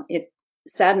that it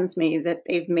saddens me that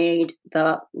they've made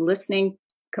the listening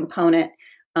component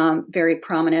very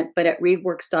prominent, but at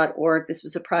readworks.org, this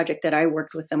was a project that I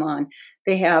worked with them on.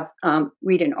 They have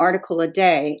read an article a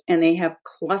day, and they have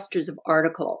clusters of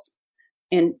articles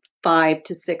and 5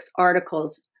 to 6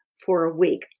 articles for a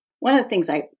week. One of the things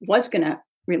I was going to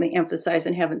really emphasize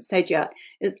and haven't said yet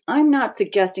is I'm not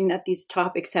suggesting that these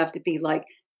topics have to be like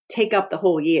take up the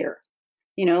whole year.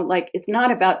 You know, like it's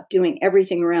not about doing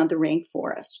everything around the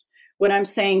rainforest. What I'm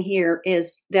saying here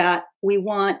is that we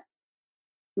want,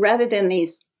 rather than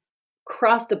these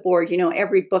across the board, you know,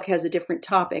 every book has a different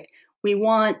topic, we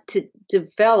want to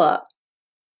develop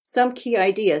some key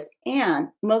ideas. And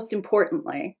most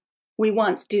importantly, we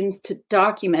want students to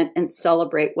document and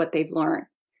celebrate what they've learned.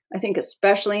 I think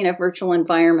especially in a virtual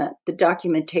environment, the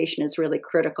documentation is really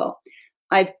critical.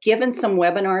 I've given some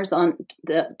webinars on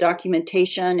the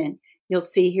documentation, and you'll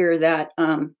see here that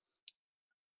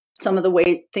some of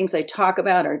the things I talk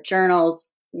about are journals,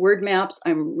 word maps.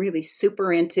 I'm really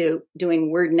super into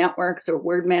doing word networks or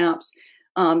word maps.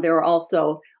 There are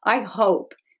also, I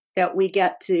hope that we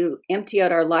get to empty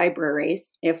out our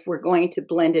libraries if we're going to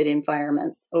blended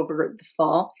environments over the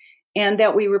fall, and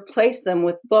that we replace them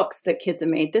with books that kids have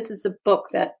made. This is a book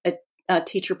that a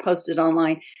teacher posted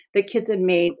online that kids had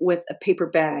made with a paper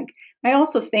bag. I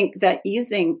also think that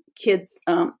using kids'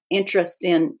 interest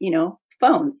in,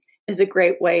 phones is a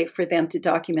great way for them to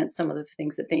document some of the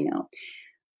things that they know.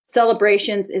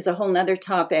 Celebrations is a whole nother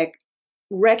topic,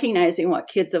 recognizing what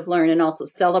kids have learned and also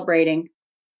celebrating.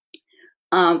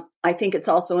 I think it's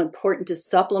also important to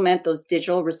supplement those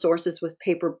digital resources with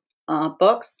paper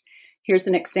books. Here's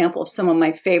an example of some of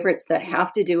my favorites that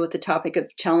have to do with the topic of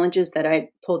challenges that I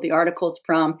pulled the articles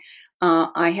from.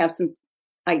 I have some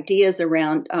ideas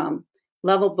around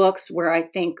level books where I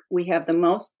think we have the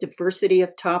most diversity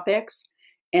of topics,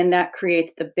 and that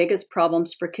creates the biggest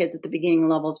problems for kids at the beginning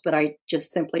levels, but I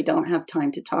just simply don't have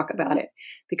time to talk about it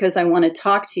because I want to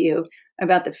talk to you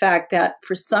about the fact that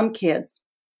for some kids,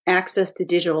 access to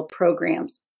digital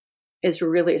programs is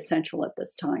really essential at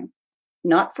this time.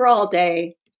 Not for all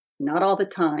day, not all the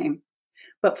time,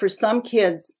 but for some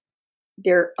kids,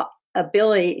 their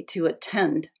ability to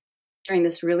attend during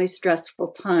this really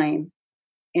stressful time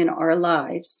in our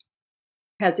lives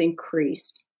has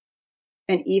increased.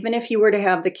 And even if you were to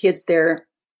have the kids there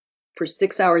for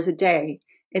 6 hours a day,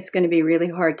 it's going to be really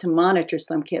hard to monitor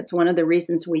some kids. One of the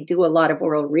reasons we do a lot of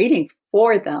oral reading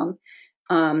for them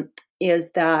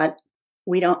is that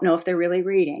we don't know if they're really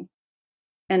reading.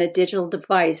 And a digital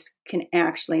device can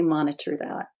actually monitor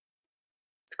that.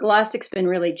 Scholastic's been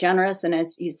really generous, and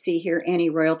as you see here, any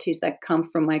royalties that come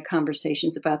from my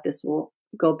conversations about this will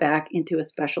go back into a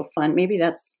special fund. Maybe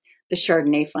that's the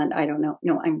Chardonnay fund. I don't know.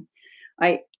 No,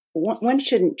 one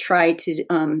shouldn't try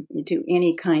to do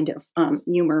any kind of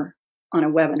humor on a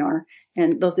webinar.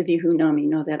 And those of you who know me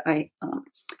know that I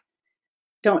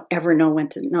don't ever know when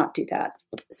to not do that.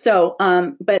 So,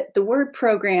 but the Word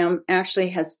program actually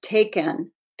has taken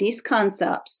these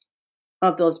concepts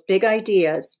of those big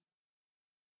ideas.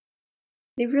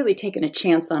 They've really taken a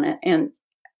chance on it. And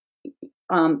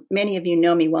many of you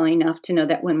know me well enough to know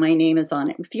that when my name is on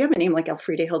it, if you have a name like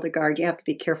Elfriede Hildegard, you have to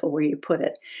be careful where you put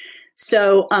it.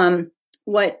 So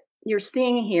what you're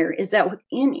seeing here is that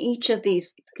within each of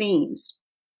these themes,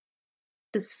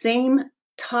 the same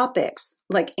topics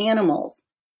like animals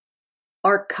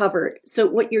are covered. So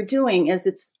what you're doing is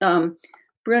it's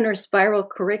Brunner's spiral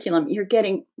curriculum. You're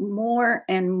getting more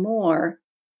and more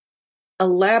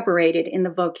elaborated in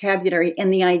the vocabulary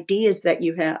and the ideas that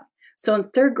you have. So in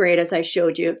third grade, as I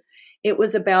showed you, it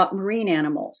was about marine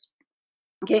animals.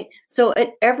 Okay, so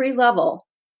at every level,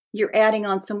 you're adding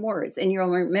on some words. And you'll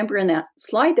remember in that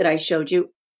slide that I showed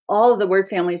you, all of the word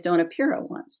families don't appear at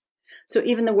once. So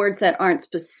even the words that aren't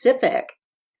specific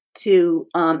to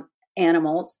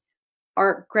animals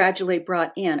are gradually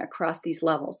brought in across these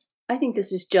levels. I think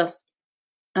this is just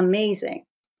amazing.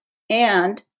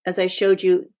 And as I showed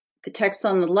you, the texts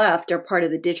on the left are part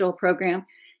of the digital program.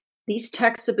 These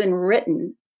texts have been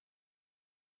written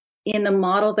in the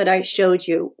model that I showed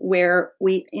you, where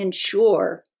we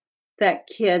ensure that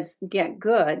kids get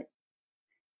good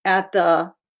at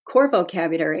the core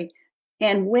vocabulary.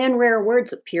 And when rare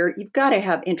words appear, you've got to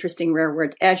have interesting rare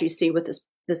words, as you see with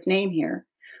this name here.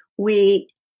 We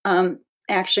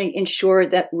actually ensure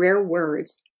that rare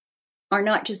words are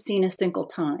not just seen a single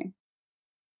time.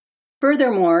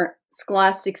 Furthermore,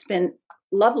 Scholastic's been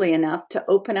lovely enough to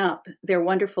open up their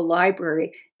wonderful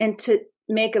library and to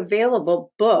make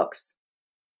available books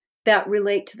that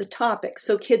relate to the topic.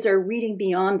 So kids are reading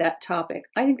beyond that topic.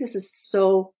 I think this is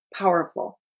so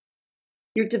powerful.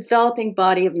 You're developing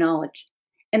body of knowledge.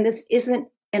 And this isn't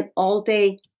an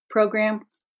all-day program.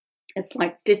 It's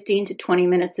like 15 to 20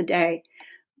 minutes a day.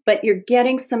 But you're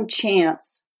getting some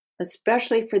chance,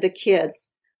 especially for the kids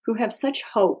who have such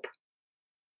hope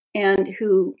and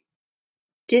who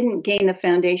didn't gain the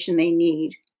foundation they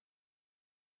need,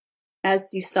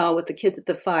 as you saw with the kids at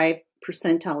the 5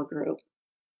 percentile group.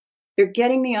 They're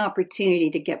getting the opportunity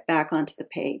to get back onto the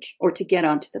page, or to get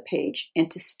onto the page and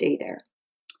to stay there.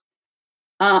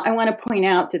 I want to point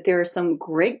out that there are some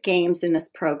great games in this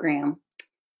program,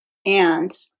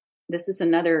 and this is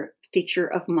another feature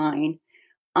of mine.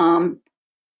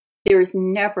 There's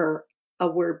never a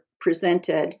word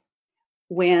presented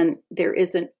when there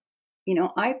isn't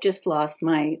I've just lost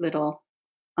my little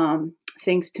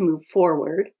things to move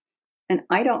forward, and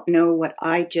I don't know what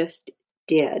I just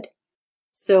did.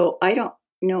 So I don't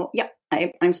know. Yeah,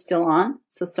 I'm still on.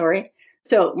 So sorry.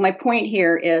 So my point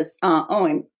here is,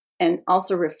 and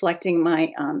also reflecting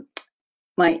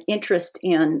my interest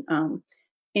in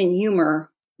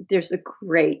humor. There's a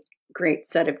great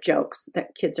set of jokes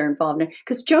that kids are involved in,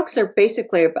 because jokes are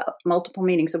basically about multiple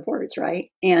meanings of words,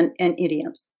 right? And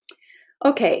idioms.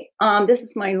 Okay, this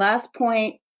is my last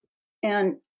point,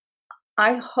 and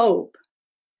I hope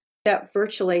that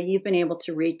virtually you've been able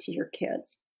to read to your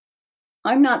kids.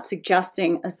 I'm not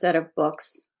suggesting a set of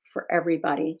books for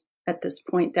everybody at this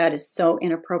point. That is so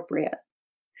inappropriate.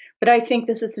 But I think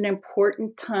this is an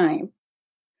important time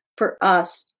for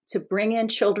us to bring in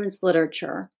children's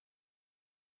literature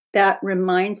that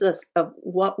reminds us of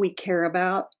what we care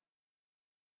about,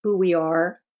 who we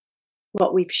are,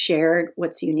 what we've shared,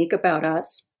 what's unique about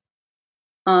us.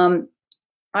 I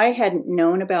hadn't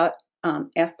known about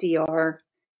FDR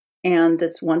and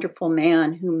this wonderful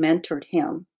man who mentored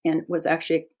him and was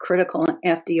actually critical in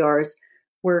FDR's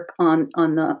work on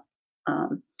the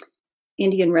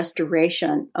Indian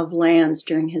restoration of lands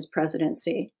during his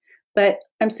presidency. But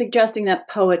I'm suggesting that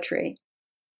poetry,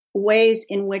 ways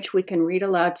in which we can read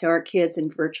aloud to our kids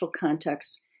in virtual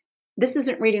context. This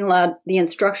isn't reading aloud the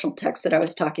instructional text that I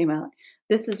was talking about.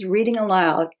 This is reading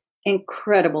aloud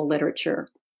incredible literature.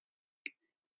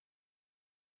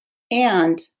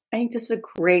 And I think this is a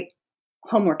great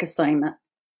homework assignment.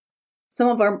 Some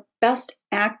of our best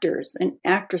actors and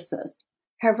actresses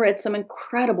have read some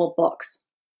incredible books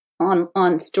on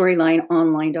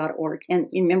storylineonline.org. And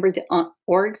you remember the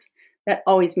orgs? That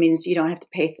always means you don't have to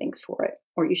pay things for it,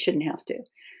 or you shouldn't have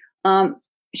to.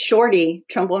 Shorty,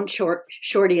 Trombone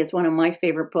Shorty is one of my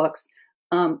favorite books.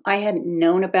 I hadn't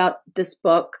known about this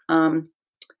book,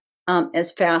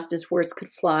 As Fast as Words Could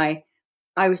Fly.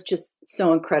 I was just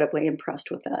so incredibly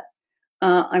impressed with that.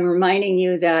 I'm reminding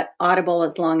you that Audible,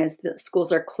 as long as the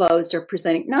schools are closed, are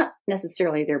presenting not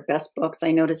necessarily their best books.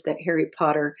 I noticed that Harry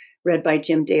Potter, read by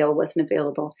Jim Dale, wasn't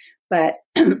available. But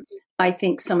I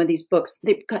think some of these books,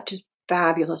 they've got just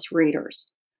fabulous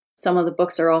readers. Some of the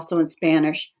books are also in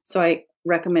Spanish. So I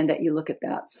recommend that you look at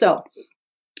that. So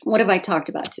what have I talked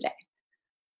about today?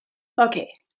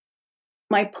 Okay.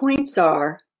 My points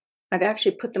are, I've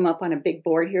actually put them up on a big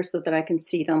board here so that I can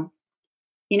see them.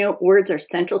 Words are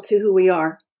central to who we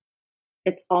are.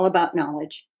 It's all about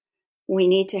knowledge. We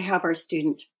need to have our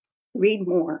students read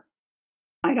more.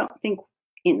 I don't think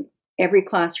in every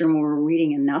classroom we're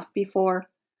reading enough before.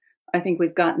 I think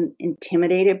we've gotten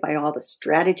intimidated by all the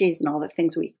strategies and all the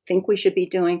things we think we should be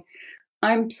doing.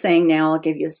 I'm saying now I'll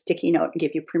give you a sticky note and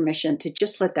give you permission to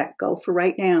just let that go for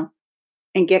right now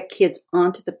and get kids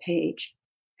onto the page,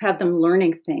 have them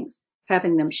learning things,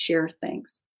 having them share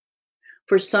things.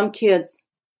 For some kids,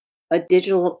 a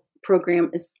digital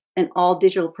program is, and all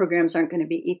digital programs aren't going to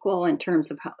be equal in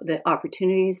terms of how the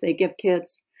opportunities they give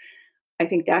kids. I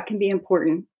think that can be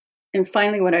important. And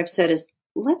finally, what I've said is,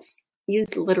 let's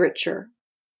use literature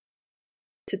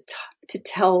to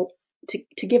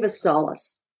give us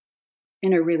solace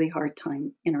in a really hard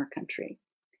time in our country.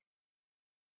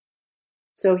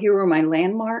 So here are my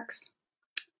landmarks.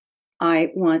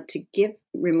 I want to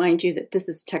remind you that this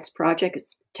is Text Project.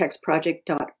 It's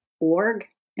textproject.org.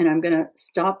 And I'm going to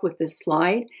stop with this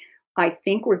slide. I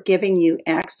think we're giving you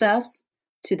access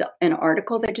to an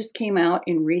article that just came out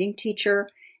in Reading Teacher.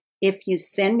 If you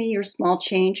send me your small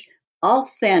change, I'll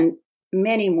send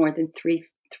many more than 3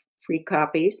 free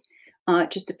copies.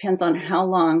 It just depends on how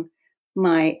long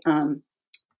my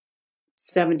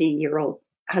 70-year-old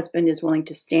husband is willing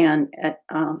to stand at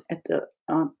the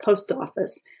post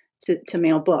office to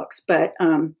mail books. But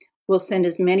we'll send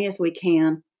as many as we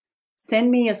can.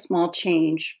 Send me a small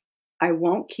change. I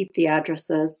won't keep the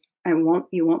addresses. You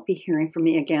won't be hearing from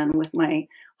me again with my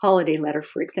holiday letter,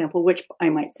 for example, which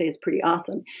I might say is pretty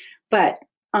awesome. But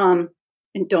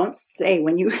and don't say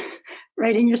when you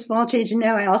write in your small change,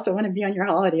 now I also want to be on your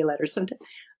holiday letter. Sometimes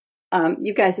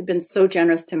you guys have been so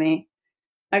generous to me.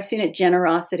 I've seen a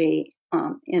generosity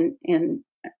in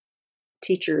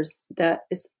teachers that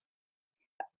is,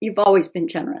 you've always been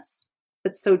generous,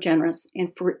 but so generous. And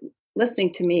for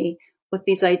listening to me with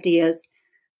these ideas,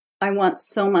 I want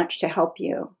so much to help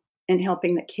you in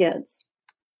helping the kids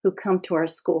who come to our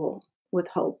school with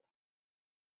hope.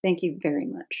 Thank you very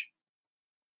much.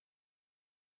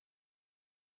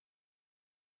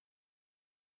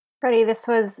 Freddie, this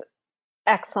was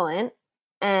excellent.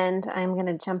 And I'm going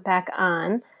to jump back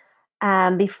on.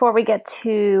 Before we get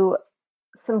to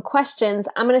some questions,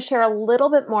 I'm going to share a little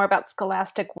bit more about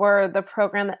Scholastic Word, the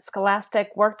program that Scholastic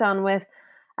worked on with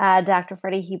Dr.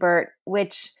 Freddie Hebert,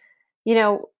 which,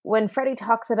 when Freddie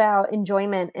talks about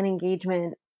enjoyment and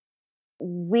engagement,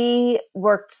 we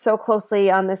worked so closely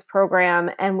on this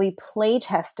program and we play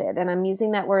tested, and I'm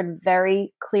using that word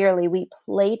very clearly. We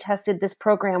play tested this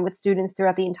program with students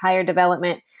throughout the entire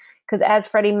development because, as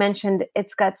Freddie mentioned,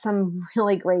 it's got some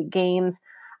really great games.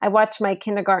 I watch my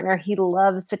kindergartner. He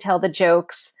loves to tell the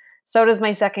jokes. So does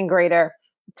my second grader.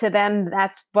 To them,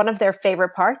 that's one of their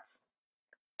favorite parts.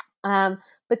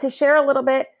 But to share a little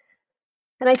bit,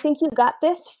 and I think you got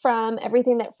this from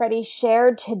everything that Freddie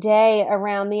shared today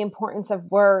around the importance of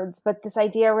words, but this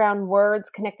idea around words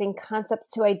connecting concepts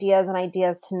to ideas and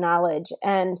ideas to knowledge.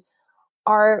 And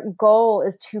our goal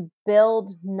is to build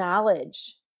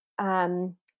knowledge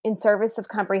in service of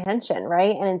comprehension,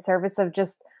 right? And in service of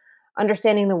just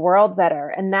understanding the world better.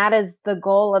 And that is the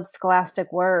goal of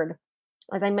Scholastic Word.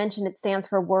 As I mentioned, it stands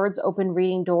for Words Open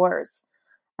Reading Doors.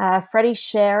 Freddie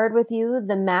shared with you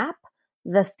the map,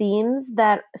 the themes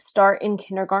that start in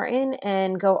kindergarten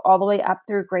and go all the way up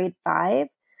through grade 5.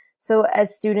 So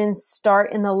as students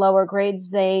start in the lower grades,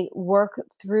 they work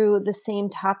through the same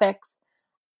topics,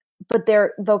 but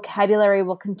their vocabulary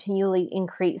will continually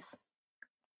increase.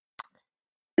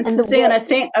 And And the Suzanne, way, I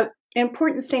think an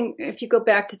important thing, if you go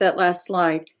back to that last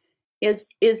slide, is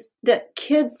that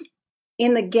kids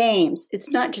in the games, it's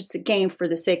not just a game for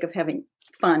the sake of having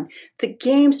fun. The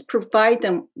games provide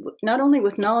them not only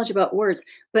with knowledge about words,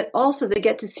 but also they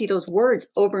get to see those words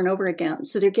over and over again.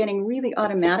 So they're getting really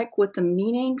automatic with the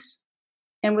meanings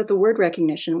and with the word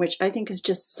recognition, which I think is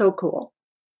just so cool.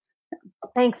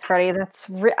 Thanks, Freddie.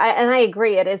 And I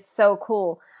agree. It is so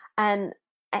cool. And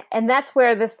and that's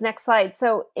where this next slide.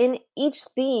 So in each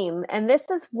theme, and this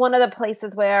is one of the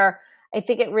places where I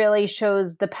think it really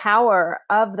shows the power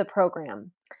of the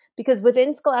program. Because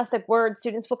within Scholastic Word,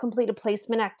 students will complete a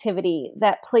placement activity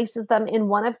that places them in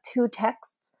one of two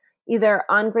texts, either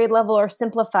on grade level or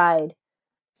simplified.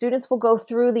 Students will go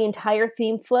through the entire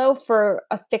theme flow for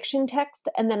a fiction text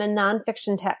and then a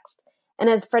nonfiction text. And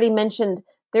as Freddie mentioned,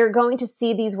 they're going to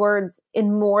see these words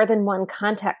in more than one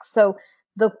context. So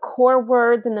the core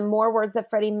words and the more words that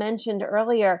Freddie mentioned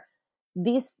earlier,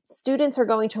 these students are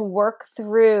going to work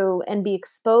through and be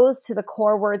exposed to the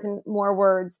core words and more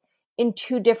words in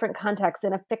two different contexts,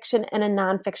 in a fiction and a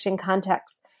nonfiction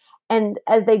context. And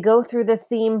as they go through the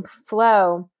theme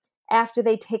flow, after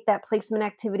they take that placement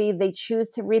activity, they choose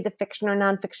to read the fiction or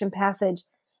nonfiction passage,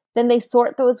 then they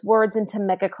sort those words into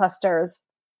mega clusters,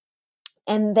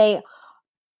 and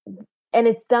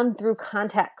it's done through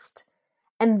context.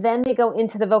 And then they go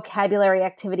into the vocabulary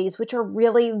activities, which are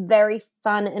really very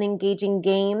fun and engaging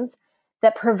games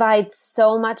that provide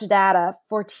so much data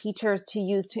for teachers to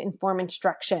use to inform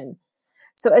instruction.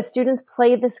 So as students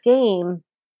play this game,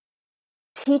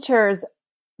 teachers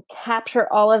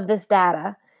capture all of this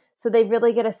data so they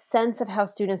really get a sense of how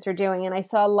students are doing. And I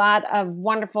saw a lot of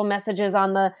wonderful messages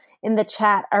in the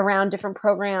chat around different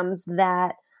programs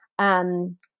that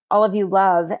all of you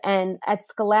love. And at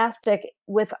Scholastic,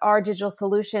 with our digital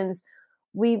solutions,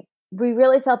 we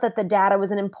really felt that the data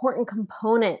was an important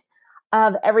component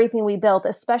of everything we built,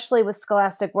 especially with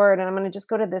Scholastic Word. And I'm going to just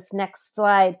go to this next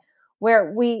slide,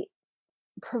 where we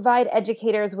provide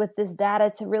educators with this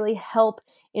data to really help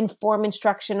inform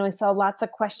instruction. We saw lots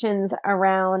of questions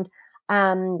around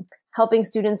helping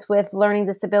students with learning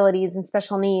disabilities and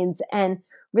special needs, and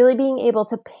really being able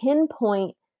to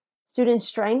pinpoint student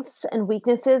strengths and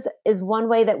weaknesses is one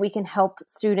way that we can help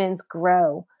students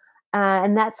grow.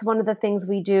 And that's one of the things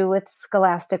we do with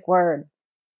Scholastic Word.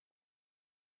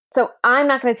 So I'm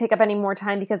not going to take up any more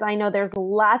time because I know there's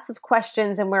lots of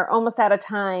questions and we're almost out of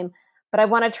time. But I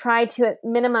want to try to, at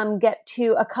minimum, get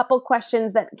to a couple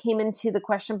questions that came into the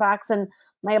question box. And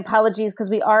my apologies because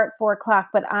we are at 4:00,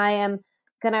 but I am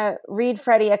going to read,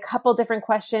 Freddie, a couple different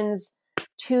questions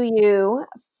to you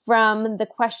from the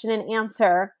question and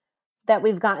answer that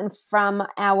we've gotten from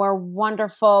our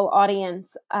wonderful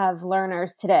audience of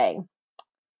learners today.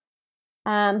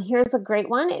 Here's a great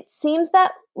one. It seems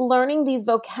that learning these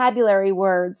vocabulary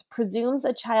words presumes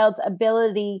a child's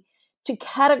ability to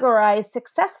categorize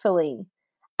successfully.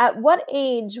 At what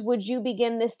age would you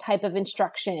begin this type of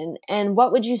instruction? And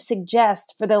what would you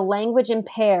suggest for the language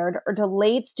impaired or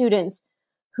delayed students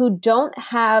who don't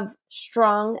have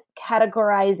strong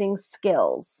categorizing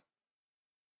skills?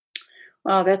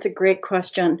 Wow, that's a great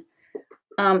question.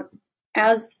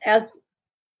 As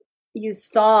you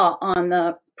saw on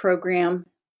the program,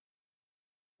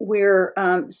 we're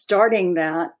starting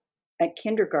that at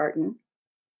kindergarten.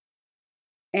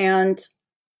 And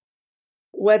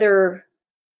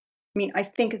I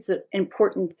think it's an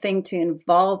important thing to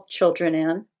involve children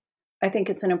in. I think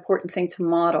it's an important thing to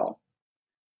model.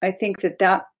 I think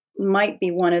that might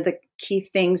be one of the key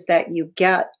things that you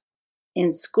get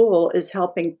in school is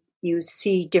helping you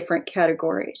see different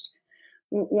categories.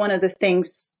 One of the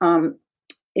things,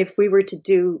 if we were to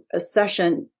do a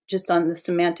session just on the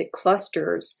semantic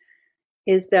clusters,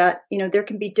 is that, there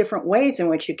can be different ways in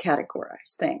which you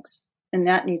categorize things, and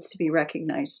that needs to be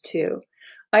recognized too.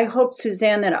 I hope,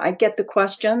 Suzanne, that I get the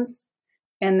questions,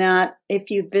 and that if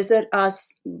you visit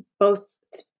us both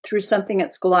through something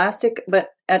at Scholastic, but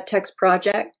at Text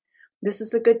Project, this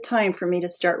is a good time for me to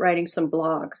start writing some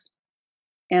blogs.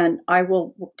 And I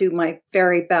will do my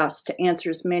very best to answer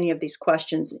as many of these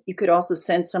questions. You could also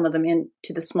send some of them in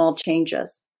to the small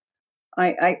changes.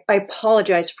 I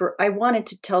apologize I wanted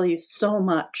to tell you so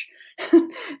much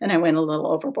and I went a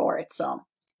little overboard. So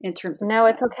in terms of No,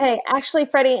 it's time. okay. Actually,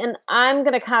 Freddie, and I'm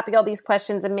going to copy all these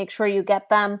questions and make sure you get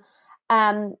them.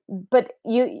 But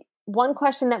one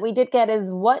question that we did get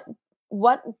is what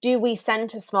do we send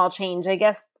to small change? I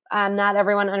guess not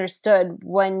everyone understood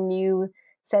when you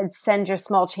said send your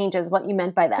small changes, what you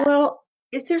meant by that. Well,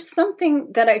 is there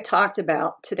something that I talked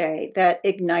about today that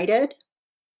ignited,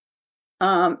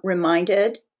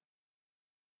 reminded,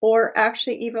 or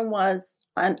actually even was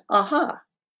an aha?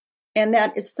 And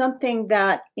that is something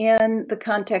that in the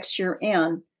context you're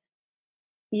in,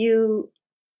 you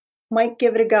might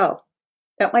give it a go.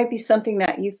 That might be something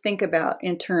that you think about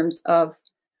in terms of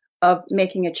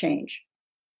making a change,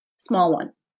 small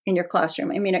one in your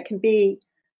classroom. I mean, it can be,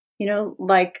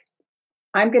 like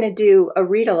I'm going to do a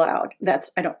read aloud.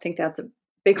 I don't think that's a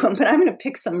big one, but I'm going to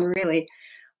pick some really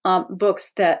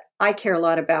books that I care a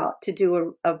lot about to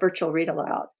do a virtual read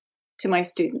aloud to my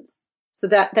students. So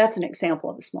that's an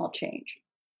example of a small change.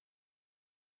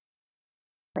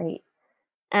 Great.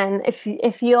 And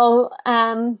if you'll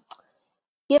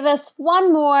give us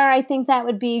one more, I think that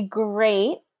would be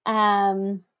great.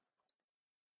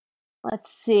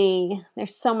 Let's see.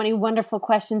 There's so many wonderful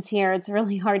questions here. It's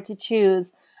really hard to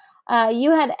choose. You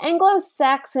had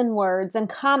Anglo-Saxon words and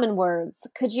common words.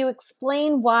 Could you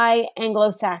explain why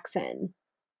Anglo-Saxon?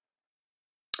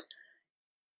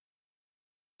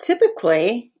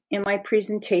 Typically, in my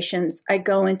presentations, I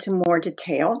go into more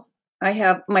detail. I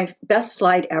have my best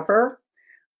slide ever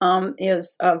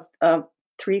is of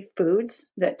 3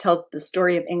 foods that tells the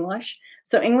story of English.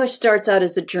 So English starts out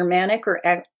as a Germanic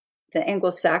the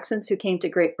Anglo-Saxons who came to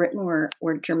Great Britain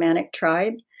were Germanic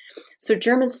tribe. So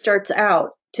German starts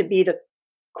out to be the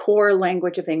core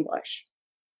language of English.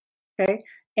 Okay.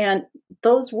 And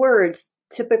those words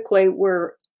typically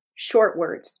were short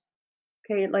words.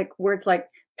 Okay. Like words like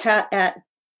pat, at,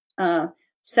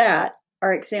 sat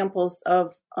are examples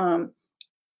of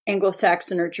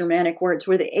Anglo-Saxon or Germanic words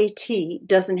where the AT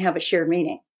doesn't have a shared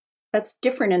meaning. That's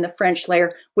different in the French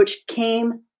layer, which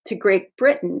came to Great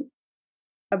Britain,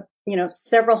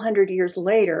 several hundred years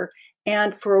later.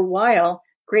 And for a while,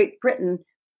 Great Britain,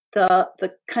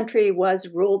 the country was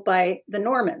ruled by the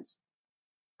Normans,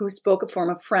 who spoke a form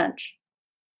of French.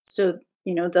 So,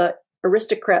 the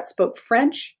aristocrats spoke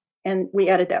French, and we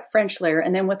added that French layer.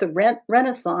 And then with the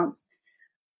Renaissance,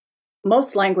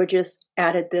 most languages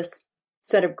added this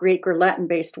set of Greek or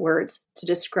Latin-based words to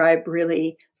describe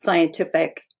really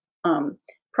scientific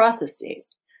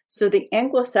processes. So the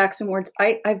Anglo-Saxon words,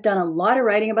 I've done a lot of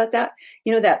writing about that.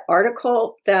 That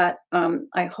article that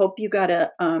I hope you got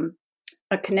a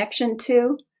connection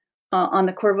to on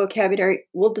the core vocabulary,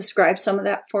 we'll describe some of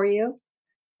that for you.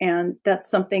 And that's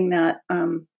something that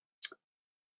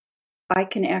I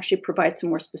can actually provide some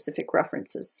more specific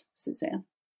references, Suzanne.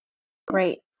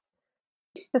 Great.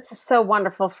 This is so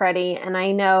wonderful, Freddie. And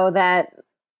I know that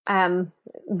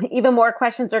even more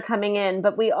questions are coming in,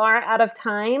 but we are out of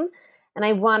time. And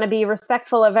I want to be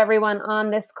respectful of everyone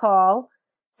on this call.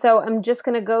 So I'm just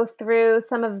going to go through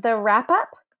some of the wrap up.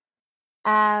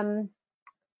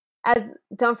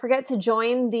 Don't forget to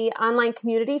join the online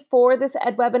community for this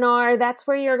ed webinar. That's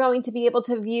where you're going to be able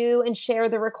to view and share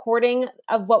the recording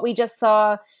of what we just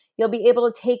saw. You'll be able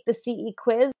to take the CE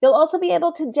quiz. You'll also be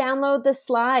able to download the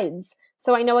slides.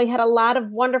 So I know we had a lot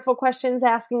of wonderful questions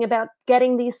asking about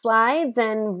getting these slides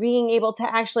and being able to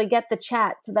actually get the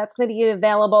chat. So that's going to be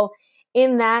available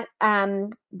in that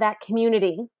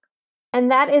community.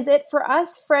 And that is it for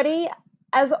us, Freddie.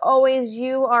 As always,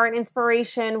 you are an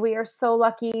inspiration. We are so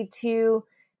lucky to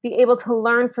be able to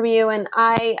learn from you. And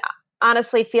I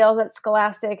honestly feel that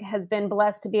Scholastic has been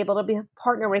blessed to be able to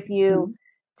partner with you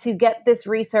to get this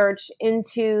research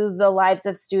into the lives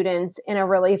of students in a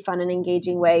really fun and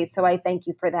engaging way. So I thank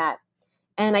you for that.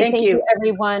 And I thank you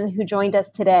everyone who joined us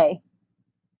today.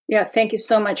 Yeah, thank you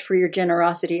so much for your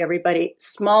generosity, everybody.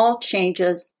 Small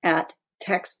changes at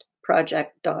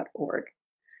textproject.org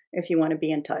if you want to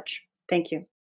be in touch. Thank you.